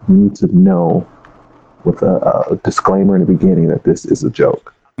 you need to know with a disclaimer in the beginning that this is a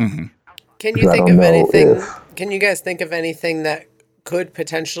joke. Mm-hmm. Can you think of anything? Can you guys think of anything that could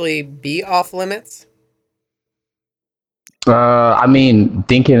potentially be off limits? I mean,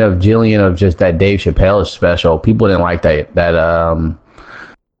 thinking of Jillian of just that Dave Chappelle special, people didn't like that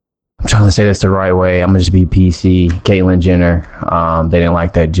I'm trying to say this the right way. I'm gonna just be PC. Caitlyn Jenner. They didn't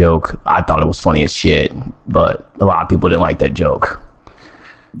like that joke. I thought it was funny as shit, but a lot of people didn't like that joke.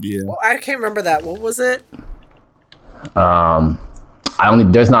 Yeah. Well, I can't remember that. What was it?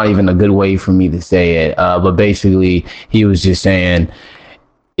 There's not even a good way for me to say it. But basically, he was just saying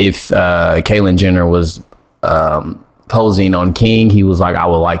if Caitlyn Jenner was posing on King, he was like, I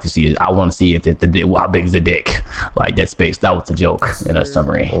would like to see it. I want to see if how big is the dick? Like that space. That was the joke in a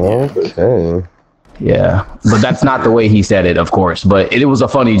summary. Okay. Yeah, but that's not the way he said it, of course. But it was a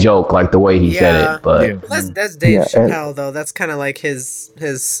funny joke, like the way he said it. But that's Dave Chappelle, though. That's kind of like his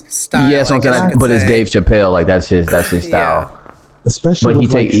style. Yeah, so but it's Dave Chappelle. Like that's his style. Yeah. Especially,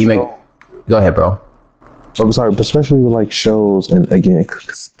 but Go ahead, bro. I'm sorry, but especially with like shows and again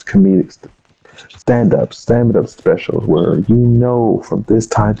comedic stand-up specials where you know from this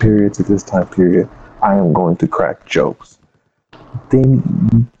time period to this time period, I am going to crack jokes.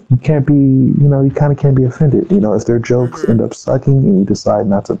 Then you can't be, you kind of can't be offended. If their jokes end up sucking and you decide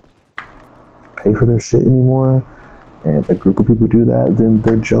not to pay for their shit anymore, and a group of people do that, then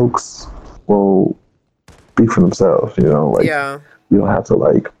their jokes will speak for themselves. You don't have to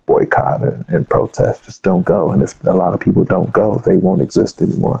like boycott and protest. Just don't go. And if a lot of people don't go, they won't exist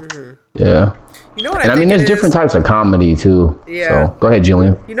anymore. Yeah. You know what I mean, there's different types of comedy too. Yeah. So go ahead,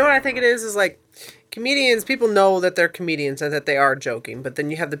 Jillian. You know what I think it is like comedians, people know that they're comedians and that they are joking, but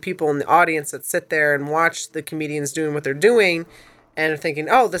then you have the people in the audience that sit there and watch the comedians doing what they're doing and are thinking,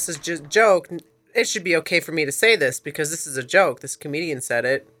 oh, this is just a joke. It should be okay for me to say this because this is a joke. This comedian said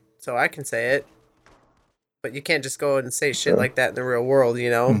it, so I can say it. But you can't just go and say shit like that in the real world,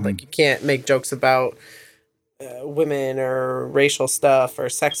 Mm-hmm. Like you can't make jokes about women or racial stuff or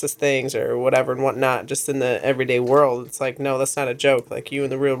sexist things or whatever and whatnot just in the everyday world. It's like, no, that's not a joke. Like you in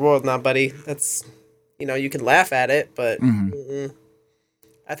the real world, nah, buddy. That's, you can laugh at it, but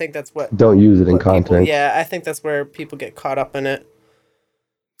I think that's what... Don't use it in context. I think that's where people get caught up in it.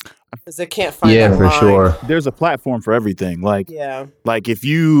 Because they can't find that for line. Sure. There's a platform for everything. Like if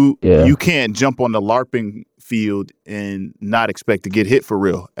you can't jump on the LARPing field and not expect to get hit for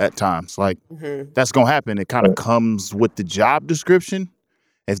real at times. Like that's gonna happen. It kind of comes with the job description,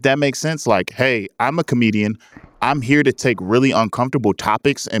 if that makes sense. Like, hey, I'm a comedian. I'm here to take really uncomfortable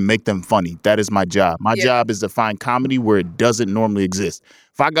topics and make them funny. That is my job. My job is to find comedy where it doesn't normally exist.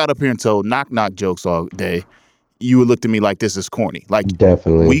 If I got up here and told knock jokes all day, you would look at me like this is corny. Like,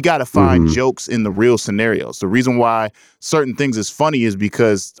 definitely, we got to find jokes in the real scenarios. The reason why certain things is funny is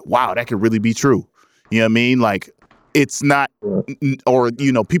because, wow, that could really be true. You know what I mean? Like, it's not, or,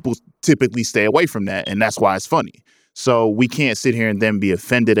 people typically stay away from that, and that's why it's funny. So we can't sit here and then be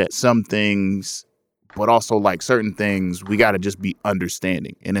offended at some things, but also like certain things, we got to just be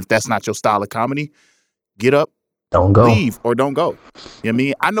understanding. And if that's not your style of comedy, get up, don't go, leave, or don't go. You know what I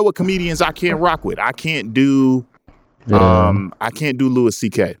mean? I know what comedians I can't rock with. I can't do Louis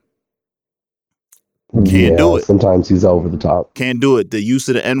C.K. Can't do it. Sometimes he's over the top. Can't do it. The use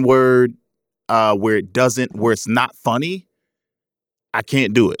of the N-word, where it's not funny, I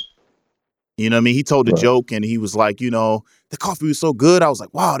can't do it. You know what I mean? He told a joke and he was like, the coffee was so good. I was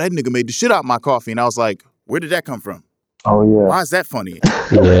like, wow, that nigga made the shit out of my coffee. And I was like, where did that come from? Oh, yeah. Why is that funny?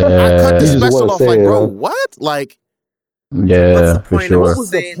 Yeah. I cut the special off like, bro, what? Like, yeah, for sure. What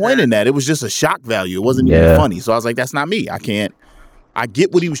was the point in that? It was just a shock value. It wasn't even funny. So I was like, that's not me. I can't I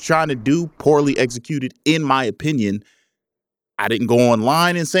get what he was trying to do, poorly executed, in my opinion. I didn't go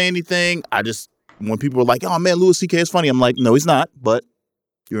online and say anything. When people were like, oh man, Louis C.K. is funny, I'm like, no, he's not, but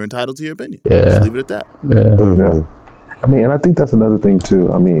you're entitled to your opinion. Yeah. Just leave it at that. Yeah. I mean, and I think that's another thing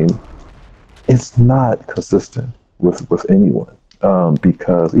too. I mean, it's not consistent with anyone.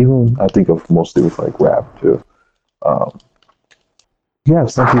 Because even I think of mostly with like rap too. You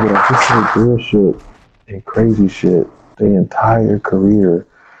have some people that just say bullshit and crazy shit their entire career.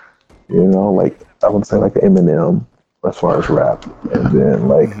 You know, like I would say like Eminem as far as rap, and then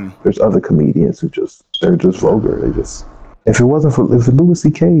like there's other comedians who they're just vulgar. They just if Louis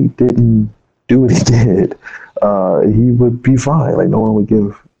C.K. didn't do what he did, he would be fine. Like no one would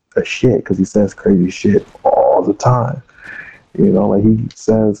give a shit because he says crazy shit all the time. You know, like he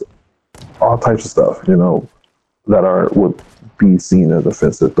says all types of stuff, you know, that would be seen as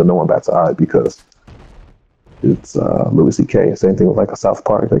offensive, but no one bats an eye because it's Louis C.K. Same thing with like a South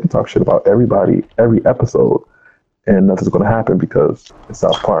Park. They can talk shit about everybody, every episode, and nothing's going to happen because it's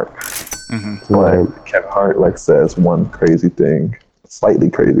South Park. So like Kevin Hart like says one crazy thing, slightly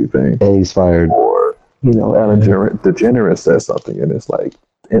crazy thing, and he's fired. Or, you know, Ellen DeGeneres says something and it's like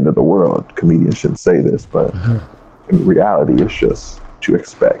end of the world. Comedians shouldn't say this, but in reality, it's just what you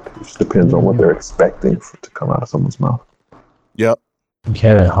expect. It just depends on what they're expecting to come out of someone's mouth. Yep.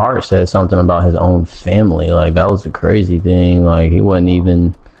 Kevin Hart said something about his own family. Like, that was a crazy thing. Like, he wasn't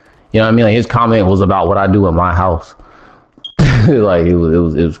even, you know what I mean? Like, his comment was about what I do in my house. Like, it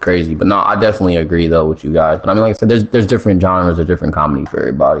was crazy. But no, I definitely agree, though, with you guys. But I mean, like I said, there's different genres or different comedy for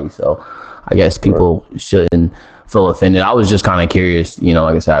everybody. So I guess people shouldn't feel offended. I was just kind of curious, you know,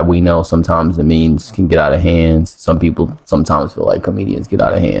 like I said, we know sometimes the memes can get out of hand. Some people sometimes feel like comedians get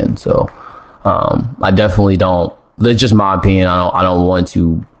out of hand. So I definitely don't, that's just my opinion. I don't want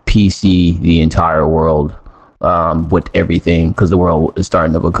to PC the entire world with everything, because the world is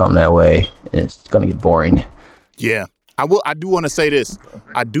starting to become that way and it's going to get boring. Yeah. I do want to say this.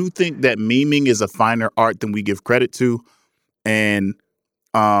 I do think that memeing is a finer art than we give credit to. And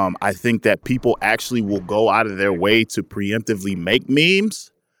I think that people actually will go out of their way to preemptively make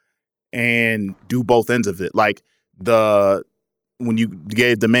memes and do both ends of it. Like when you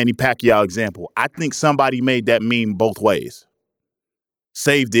gave the Manny Pacquiao example, I think somebody made that meme both ways.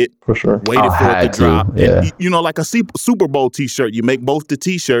 Saved it, for sure, waited for it to drop. Yeah. And, you know, like a Super Bowl t-shirt, you make both the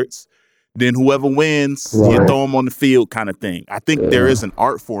t-shirts, then whoever wins, you throw them on the field kind of thing. I think there is an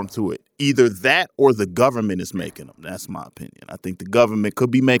art form to it. Either that or the government is making them. That's my opinion. I think the government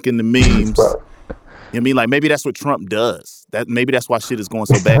could be making the memes. You know what I mean? Like, maybe that's what Trump does. Maybe that's why shit is going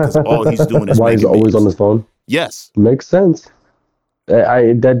so bad, because all he's doing is why he's always on his phone. Yes. Makes sense.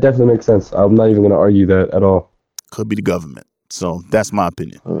 That definitely makes sense. I'm not even going to argue that at all. Could be the government. So that's my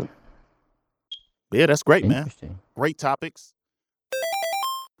opinion. Yeah, that's great, man. Great topics.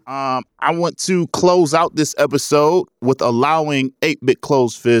 I want to close out this episode with allowing 8-Bit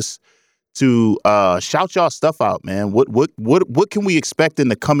Closed Fist to shout y'all stuff out, man. What can we expect in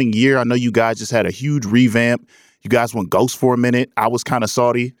the coming year? I know you guys just had a huge revamp. You guys went ghost for a minute. I was kind of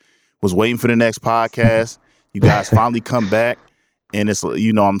salty, was waiting for the next podcast. You guys finally come back, and it's,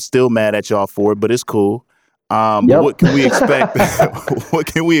 you know, I'm still mad at y'all for it, but it's cool. But what can we expect? What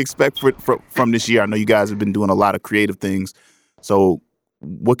can we expect from this year? I know you guys have been doing a lot of creative things, so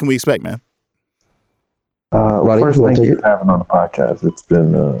what can we expect, man? First, thank you for having on the podcast. It's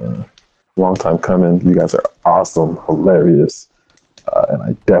been a long time coming. You guys are awesome, hilarious, and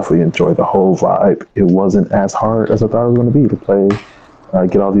I definitely enjoyed the whole vibe. It wasn't as hard as I thought it was going to be to play,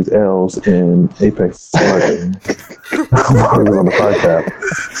 get all these L's in Apex while I was on the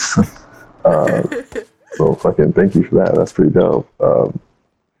podcast. So fucking thank you for that. That's pretty dope.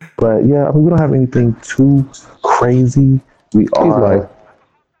 But yeah, I mean, we don't have anything too crazy. We are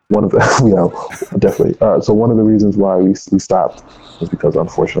one of the, you know, definitely. So one of the reasons why we stopped was because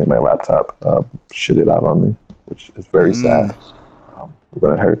unfortunately my laptop shitted out on me, which is very sad. We're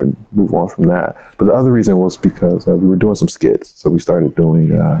going to hurry up and move on from that. But the other reason was because we were doing some skits. So we started doing,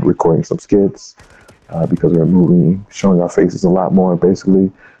 recording some skits because we were showing our faces a lot more. Basically,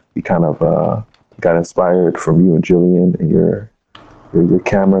 we kind of got inspired from you and Jillian and your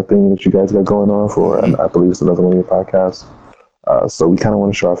camera thing that you guys got going on for, and I believe it's another one of your podcasts. So we kind of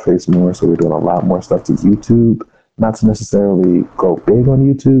want to show our face more. So we're doing a lot more stuff to YouTube, not to necessarily go big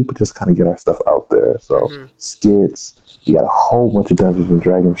on YouTube, but just kind of get our stuff out there. So skits, we got a whole bunch of Dungeons and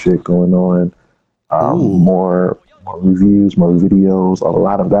Dragons shit going on. More reviews, more videos, a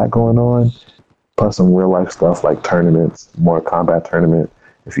lot of that going on. Plus some real life stuff like tournaments, more combat tournament.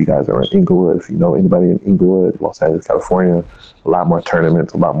 If you guys are in Inglewood, if you know anybody in Inglewood, Los Angeles, California, a lot more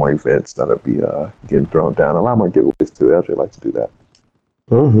tournaments, a lot more events that'll be getting thrown down, a lot more giveaways too. LJ likes to do that.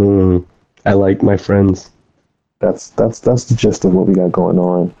 I like my friends. That's the gist of what we got going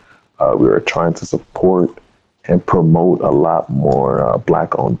on. We are trying to support and promote a lot more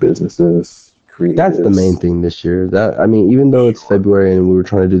Black-owned businesses. Creatives. That's the main thing this year. Even though it's February and we were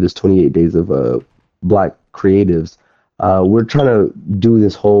trying to do this 28 days of Black creatives, we're trying to do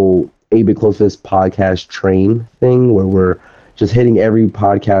this whole 8-Bit Close Fist podcast train thing where we're just hitting every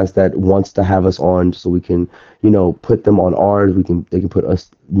podcast that wants to have us on so we can, put them on ours. They can put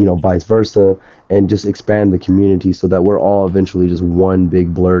us, vice versa, and just expand the community so that we're all eventually just one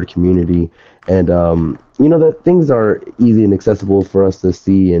big blurred community. And, that things are easy and accessible for us to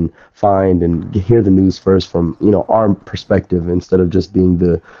see and find and hear the news first from, our perspective instead of just being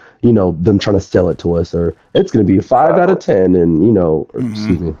them trying to sell it to us, or it's going to be a 5 out of 10 and,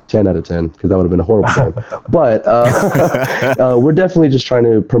 excuse me, 10 out of 10, because that would have been a horrible thing. But we're definitely just trying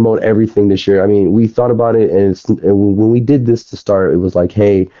to promote everything this year. I mean, we thought about it, and when we did this to start, it was like,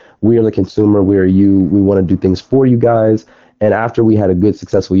 hey, we are the consumer, we are you, we want to do things for you guys. And after we had a good,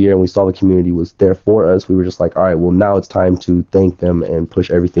 successful year and we saw the community was there for us, we were just like, all right, well, now it's time to thank them and push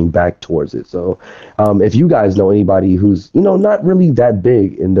everything back towards it. So if you guys know anybody who's, not really that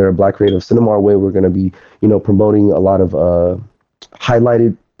big and they're a Black creative, send them our way. We're going to be, promoting a lot of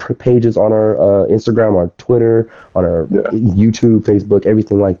highlighted pages on our Instagram, our Twitter, on our YouTube, Facebook,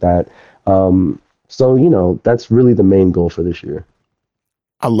 everything like that. So, that's really the main goal for this year.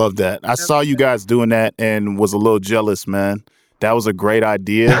 I love that. I saw you guys doing that and was a little jealous, man. That was a great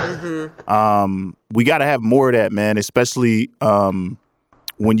idea. We got to have more of that, man, especially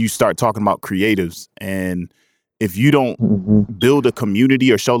when you start talking about creatives. And if you don't build a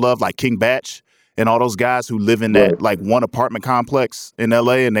community or show love like King Batch and all those guys who live in that like one apartment complex in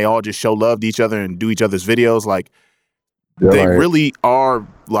LA and they all just show love to each other and do each other's videos, like they really are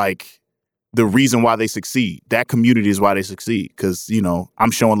like the reason why they succeed. That community is why they succeed. Because,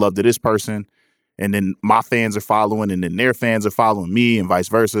 I'm showing love to this person and then my fans are following and then their fans are following me and vice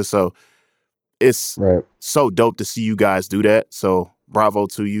versa. So it's so dope to see you guys do that. So bravo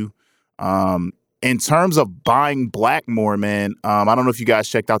to you. In terms of buying Black more, man, I don't know if you guys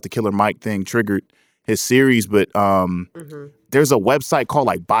checked out the Killer Mike thing, triggered his series, but there's a website called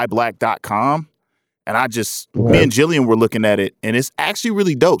like buyblack.com. And me and Jillian were looking at it, and it's actually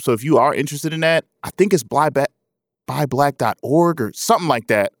really dope. So if you are interested in that, I think it's buyblack.org or something like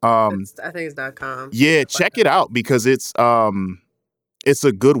that. I think it's .com. Yeah, check it out because it's a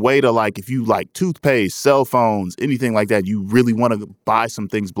good way to, like, if you like toothpaste, cell phones, anything like that, you really want to buy some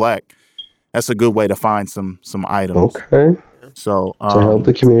things Black. That's a good way to find some items. Okay. So to help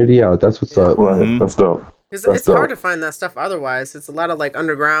the community out, that's what's up. That's dope. It's hard to find that stuff otherwise. It's a lot of like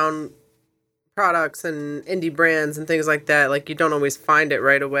underground products and indie brands and things like that. Like you don't always find it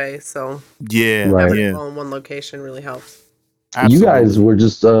right away. So having it all in one location really helps. Absolutely. You guys were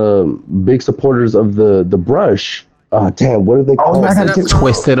just big supporters of the brush. Damn, what are they called?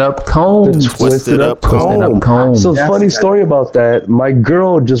 Twisted Up Comb. Twisted Up Comb. So funny story about that. My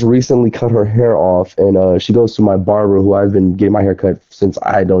girl just recently cut her hair off, and she goes to my barber, who I've been getting my hair cut since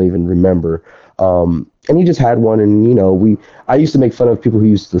I don't even remember. And he just had one, and I used to make fun of people who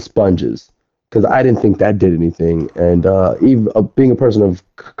used the sponges, because I didn't think that did anything. And even being a person of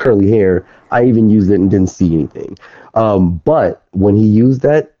curly hair, I even used it and didn't see anything. But when he used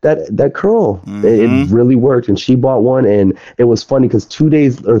that curl, it really worked. And she bought one, and it was funny because 2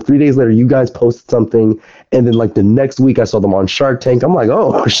 days or 3 days later, you guys posted something, and then like the next week, I saw them on Shark Tank. I'm like,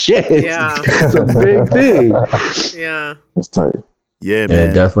 oh shit, yeah, it's a big thing. Yeah, that's tight. Yeah, man.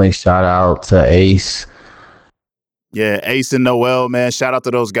 Yeah, definitely shout out to Ace. Yeah, Ace and Noel, man. Shout out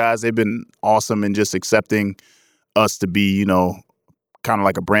to those guys. They've been awesome in just accepting us to be, kind of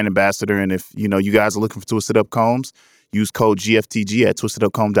like a brand ambassador. And if, you guys are looking for Twisted Up Combs, use code GFTG at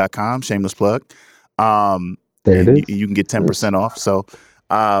twistedupcomb.com. Shameless plug. There it is. You can get 10% off. So,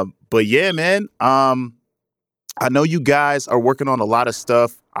 but yeah, man, I know you guys are working on a lot of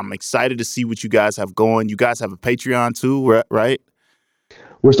stuff. I'm excited to see what you guys have going. You guys have a Patreon too, right?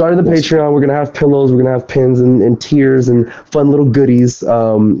 We're starting the Patreon. We're going to have pillows. We're going to have pins and tiers and fun little goodies.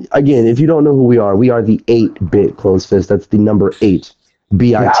 Again, if you don't know who we are the 8-Bit Closed Fist. That's the number 8.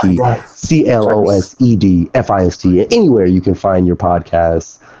 BITCLOSEDFIST. Anywhere you can find your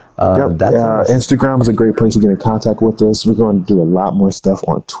podcasts. Instagram is a great place to get in contact with us. We're going to do a lot more stuff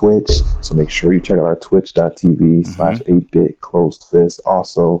on Twitch. So make sure you check out our twitch.tv/8-Bit Closed Fist.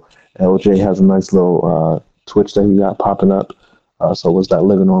 Also, LJ has a nice little Twitch that he got popping up. So what's that?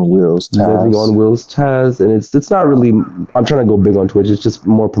 Living on Wheels Taz. Living on Wheels Taz. And it's not really, I'm trying to go big on Twitch. It's just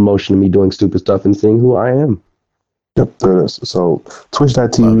more promotion of me doing stupid stuff and seeing who I am. Yep, there it is. So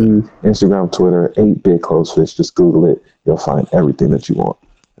Twitch.tv, Instagram, Twitter, 8-Bit Closefish. Just Google it. You'll find everything that you want.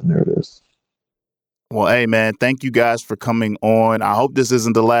 And there it is. Well, hey, man, thank you guys for coming on. I hope this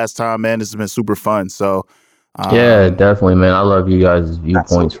isn't the last time, man. This has been super fun. So, yeah, definitely, man. I love you guys'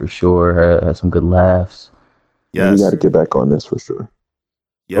 viewpoints for sure. Had some good laughs. Yeah, we got to get back on this for sure.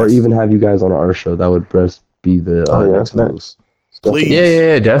 Yes. Or even have you guys on our show. That would best be the next next. Please.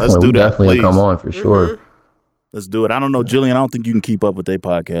 Yeah, definitely. Let's do We that, definitely please. come on for sure. Let's do it. I don't know, Jillian. I don't think you can keep up with their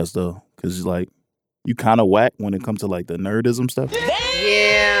podcast though, because like you kind of whack when it comes to like the nerdism stuff.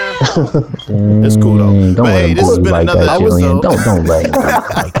 Yeah. It's cool though. Don't But let hey, him this has bully been like another that, Jillian. episode. Don't let him do it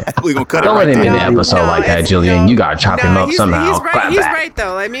like that. We're gonna cut Don't it let right him there. in the episode like that, Jillian. You gotta chop him up somehow. He's right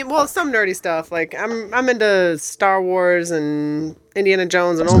though. I mean, well, some nerdy stuff. Like I'm into Star Wars and Indiana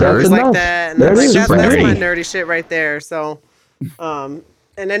Jones and all movies like that. And that's my nerdy shit right there. So, and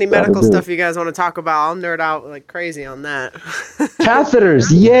any medical stuff you guys want to talk about, I'll nerd out like crazy on that. Catheters,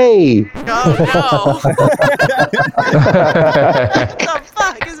 yay! Oh no! What the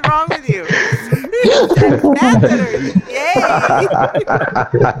fuck is wrong with you? Catheters,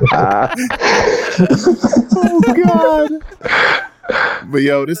 Oh God. But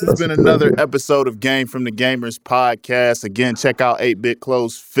yo, this has been another episode of Game from the Gamers podcast. Again, check out 8-Bit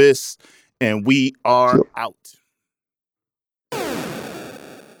Closed Fists, and we are out.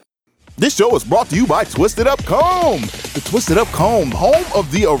 This show is brought to you by Twisted Up Comb. The Twisted Up Comb, home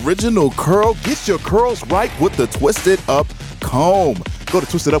of the original curl. Get your curls right with the Twisted Up Comb. Go to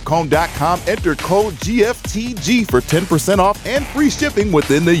twistedupcomb.com, enter code GFTG for 10% off and free shipping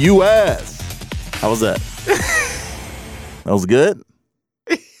within the U.S. How was that? That was good?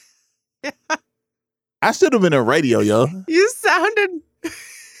 I should have been in radio, yo. You sounded...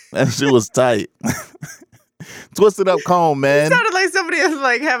 That shit was tight. Twisted Up Comb, man. It sounded like somebody was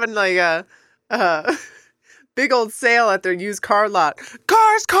like having like a big old sale at their used car lot.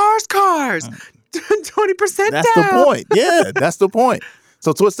 Cars. 20% down. That's the point. Yeah, that's the point.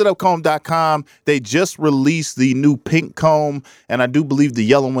 So twistedupcomb.com, they just released the new pink comb, and I do believe the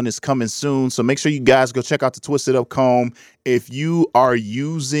yellow one is coming soon. So make sure you guys go check out the Twisted Up Comb. If you are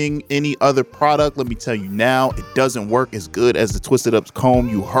using any other product, let me tell you now, it doesn't work as good as the Twisted Up Comb.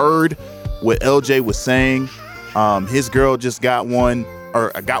 You heard what LJ was saying. His girl just got one, or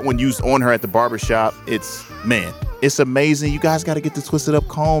got one used on her at the barbershop. It's amazing. You guys got to get the Twisted Up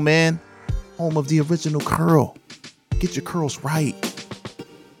Comb, man. Home of the original curl. Get your curls right.